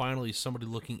more, finally, somebody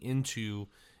looking into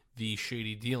the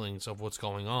shady dealings of what's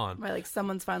going on. Right, like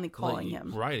someone's finally calling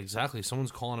him. Right, exactly.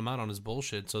 Someone's calling him out on his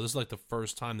bullshit. So this is like the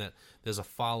first time that there's a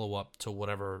follow-up to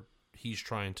whatever he's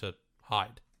trying to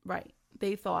hide. Right.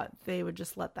 They thought they would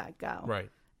just let that go. Right.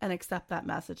 And accept that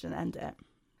message and end it.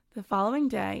 The following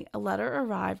day, a letter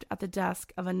arrived at the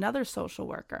desk of another social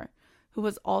worker who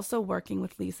was also working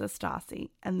with Lisa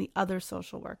Stassi and the other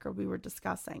social worker we were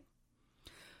discussing.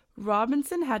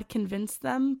 Robinson had convinced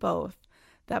them both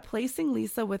that placing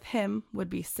Lisa with him would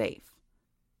be safe.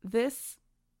 This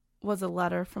was a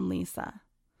letter from Lisa.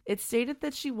 It stated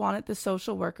that she wanted the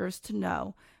social workers to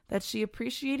know that she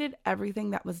appreciated everything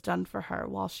that was done for her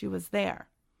while she was there.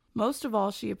 Most of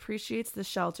all, she appreciates the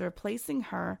shelter placing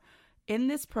her in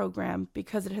this program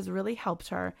because it has really helped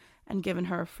her and given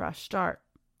her a fresh start.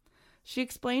 She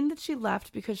explained that she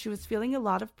left because she was feeling a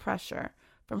lot of pressure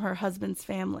from her husband's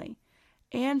family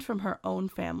and from her own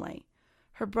family.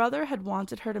 Her brother had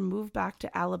wanted her to move back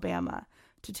to Alabama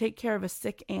to take care of a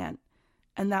sick aunt,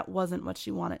 and that wasn't what she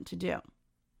wanted to do.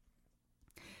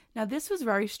 Now, this was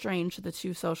very strange to the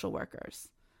two social workers.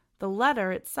 The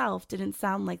letter itself didn't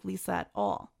sound like Lisa at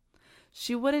all.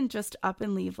 She wouldn't just up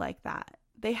and leave like that.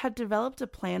 they had developed a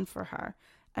plan for her,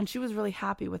 and she was really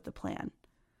happy with the plan.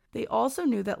 They also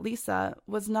knew that Lisa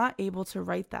was not able to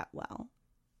write that well,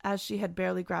 as she had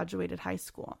barely graduated high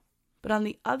school. But on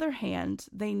the other hand,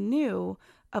 they knew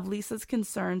of Lisa's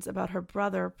concerns about her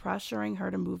brother pressuring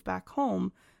her to move back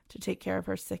home to take care of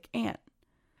her sick aunt.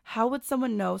 How would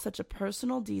someone know such a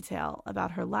personal detail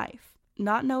about her life?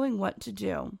 Not knowing what to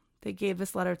do, they gave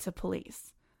this letter to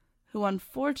police, who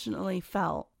unfortunately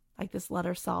felt like this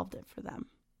letter solved it for them.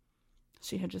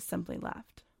 She had just simply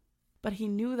left. But he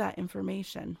knew that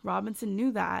information. Robinson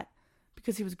knew that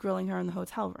because he was grilling her in the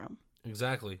hotel room.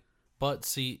 Exactly. But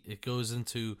see, it goes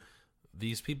into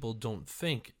these people don't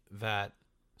think that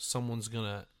someone's going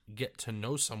to get to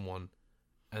know someone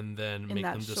and then make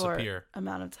them disappear. In that short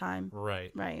amount of time.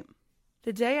 Right. Right.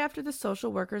 The day after the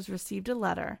social workers received a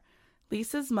letter,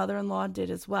 Lisa's mother-in-law did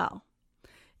as well.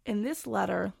 In this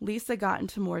letter, Lisa got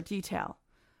into more detail.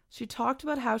 She talked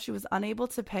about how she was unable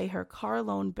to pay her car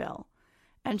loan bill,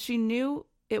 and she knew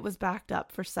it was backed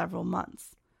up for several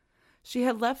months. She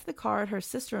had left the car at her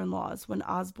sister-in-law's when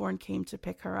Osborne came to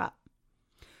pick her up.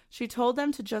 She told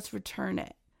them to just return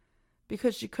it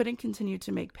because she couldn't continue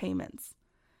to make payments.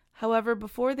 However,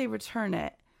 before they return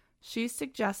it, she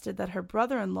suggested that her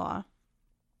brother-in-law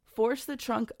force the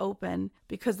trunk open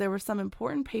because there were some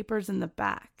important papers in the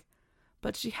back,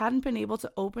 but she hadn't been able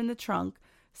to open the trunk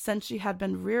since she had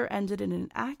been rear-ended in an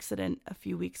accident a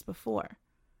few weeks before.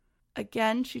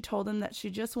 Again, she told him that she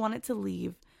just wanted to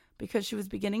leave because she was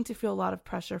beginning to feel a lot of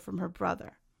pressure from her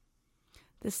brother.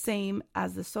 The same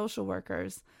as the social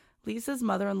workers, Lisa's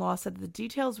mother-in-law said the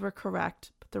details were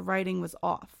correct, but the writing was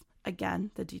off. Again,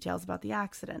 the details about the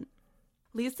accident.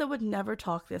 Lisa would never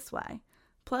talk this way.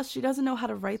 Plus, she doesn't know how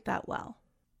to write that well.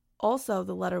 Also,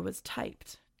 the letter was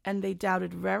typed, and they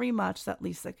doubted very much that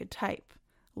Lisa could type,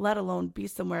 let alone be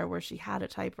somewhere where she had a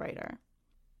typewriter.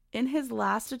 In his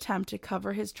last attempt to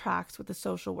cover his tracks with the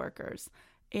social workers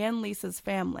and Lisa's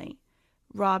family,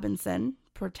 Robinson,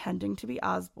 pretending to be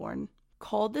Osborne,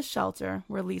 called the shelter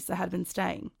where Lisa had been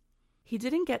staying. He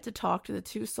didn't get to talk to the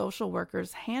two social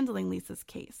workers handling Lisa's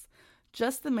case,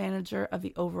 just the manager of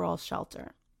the overall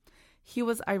shelter. He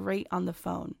was irate on the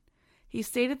phone. He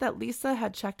stated that Lisa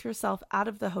had checked herself out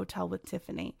of the hotel with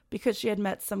Tiffany because she had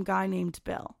met some guy named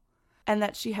Bill, and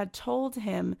that she had told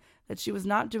him that she was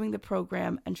not doing the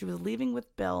program and she was leaving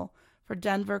with Bill for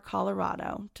Denver,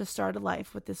 Colorado to start a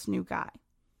life with this new guy.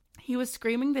 He was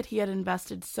screaming that he had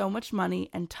invested so much money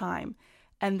and time,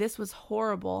 and this was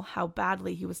horrible how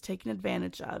badly he was taken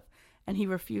advantage of, and he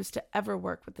refused to ever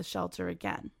work with the shelter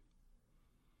again.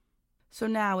 So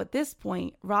now, at this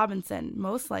point, Robinson,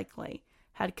 most likely,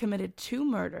 had committed 2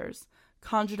 murders,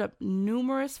 conjured up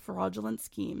numerous fraudulent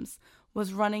schemes,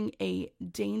 was running a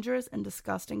dangerous and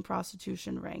disgusting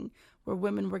prostitution ring where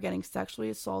women were getting sexually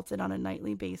assaulted on a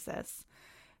nightly basis,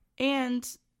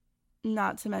 and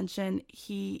not to mention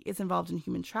he is involved in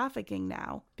human trafficking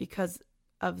now because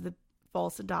of the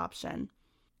false adoption.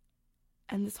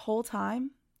 And this whole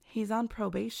time, he's on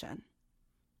probation.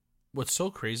 What's so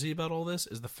crazy about all this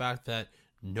is the fact that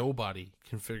nobody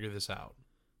can figure this out.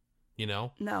 You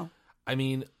know? No. I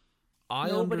mean,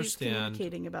 Nobody's understand.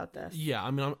 communicating about this. Yeah,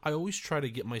 I mean, I always try to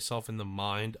get myself in the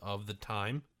mind of the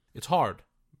time. It's hard,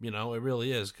 you know, it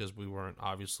really is, because we weren't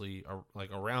obviously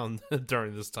around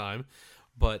during this time.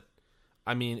 But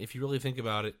I mean, if you really think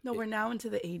about it, No, we're now into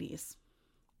the 80s.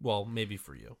 Well, maybe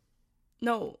for you.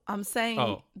 No, I'm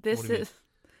saying this is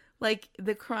like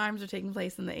the crimes are taking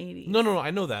place in the 80s. No,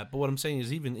 I know that, but what I'm saying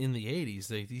is even in the 80s,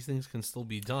 these things can still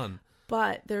be done.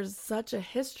 But there's such a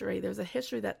history. There's a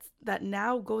history that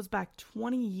now goes back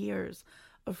 20 years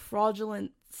of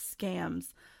fraudulent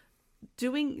scams,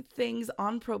 doing things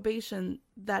on probation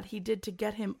that he did to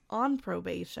get him on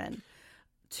probation,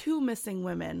 2 missing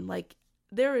women. Like,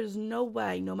 there is no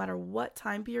way, no matter what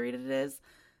time period it is,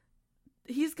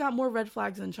 he's got more red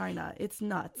flags than China. It's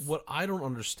nuts. What I don't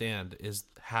understand is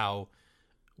how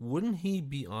wouldn't he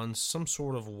be on some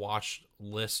sort of watch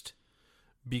list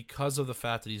because of the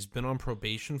fact that he's been on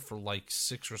probation for like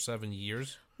 6 or 7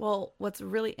 years? Well, what's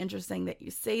really interesting that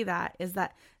you say that is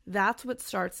that that's what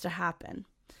starts to happen.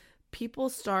 People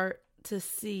start to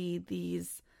see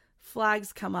these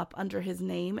flags come up under his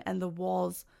name, and the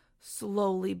walls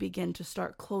slowly begin to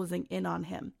start closing in on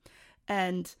him.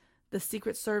 And the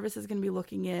Secret Service is going to be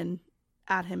looking in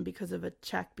at him because of a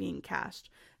check being cashed.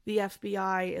 The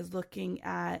FBI is looking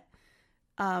at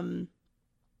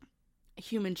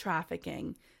human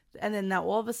trafficking. And then now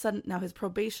all of a sudden, now his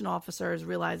probation officer is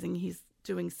realizing he's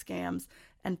doing scams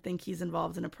and think he's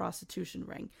involved in a prostitution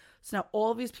ring. So now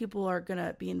all of these people are going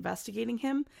to be investigating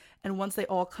him. And once they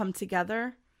all come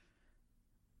together,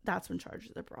 that's when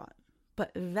charges are brought.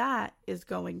 But that is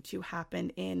going to happen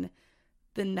in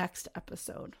the next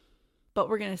episode. But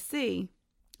we're going to see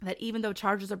that even though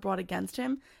charges are brought against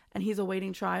him and he's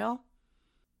awaiting trial,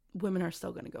 women are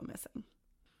still going to go missing.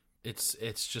 It's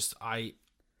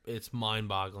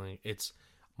mind-boggling.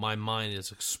 My mind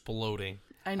is exploding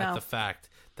I know. at the fact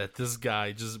that this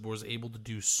guy just was able to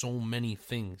do so many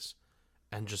things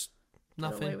and just Get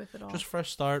away nothing. with it all. Just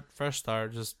fresh start,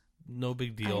 just no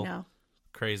big deal. I know.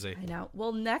 Crazy. I know.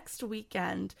 Well, next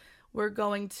weekend, we're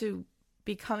going to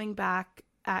be coming back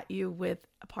at you with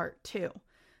a part 2.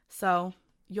 So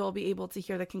you'll be able to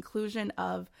hear the conclusion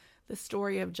of the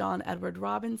story of John Edward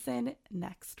Robinson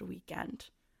next weekend.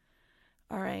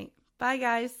 All right. Bye,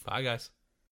 guys. Bye, guys.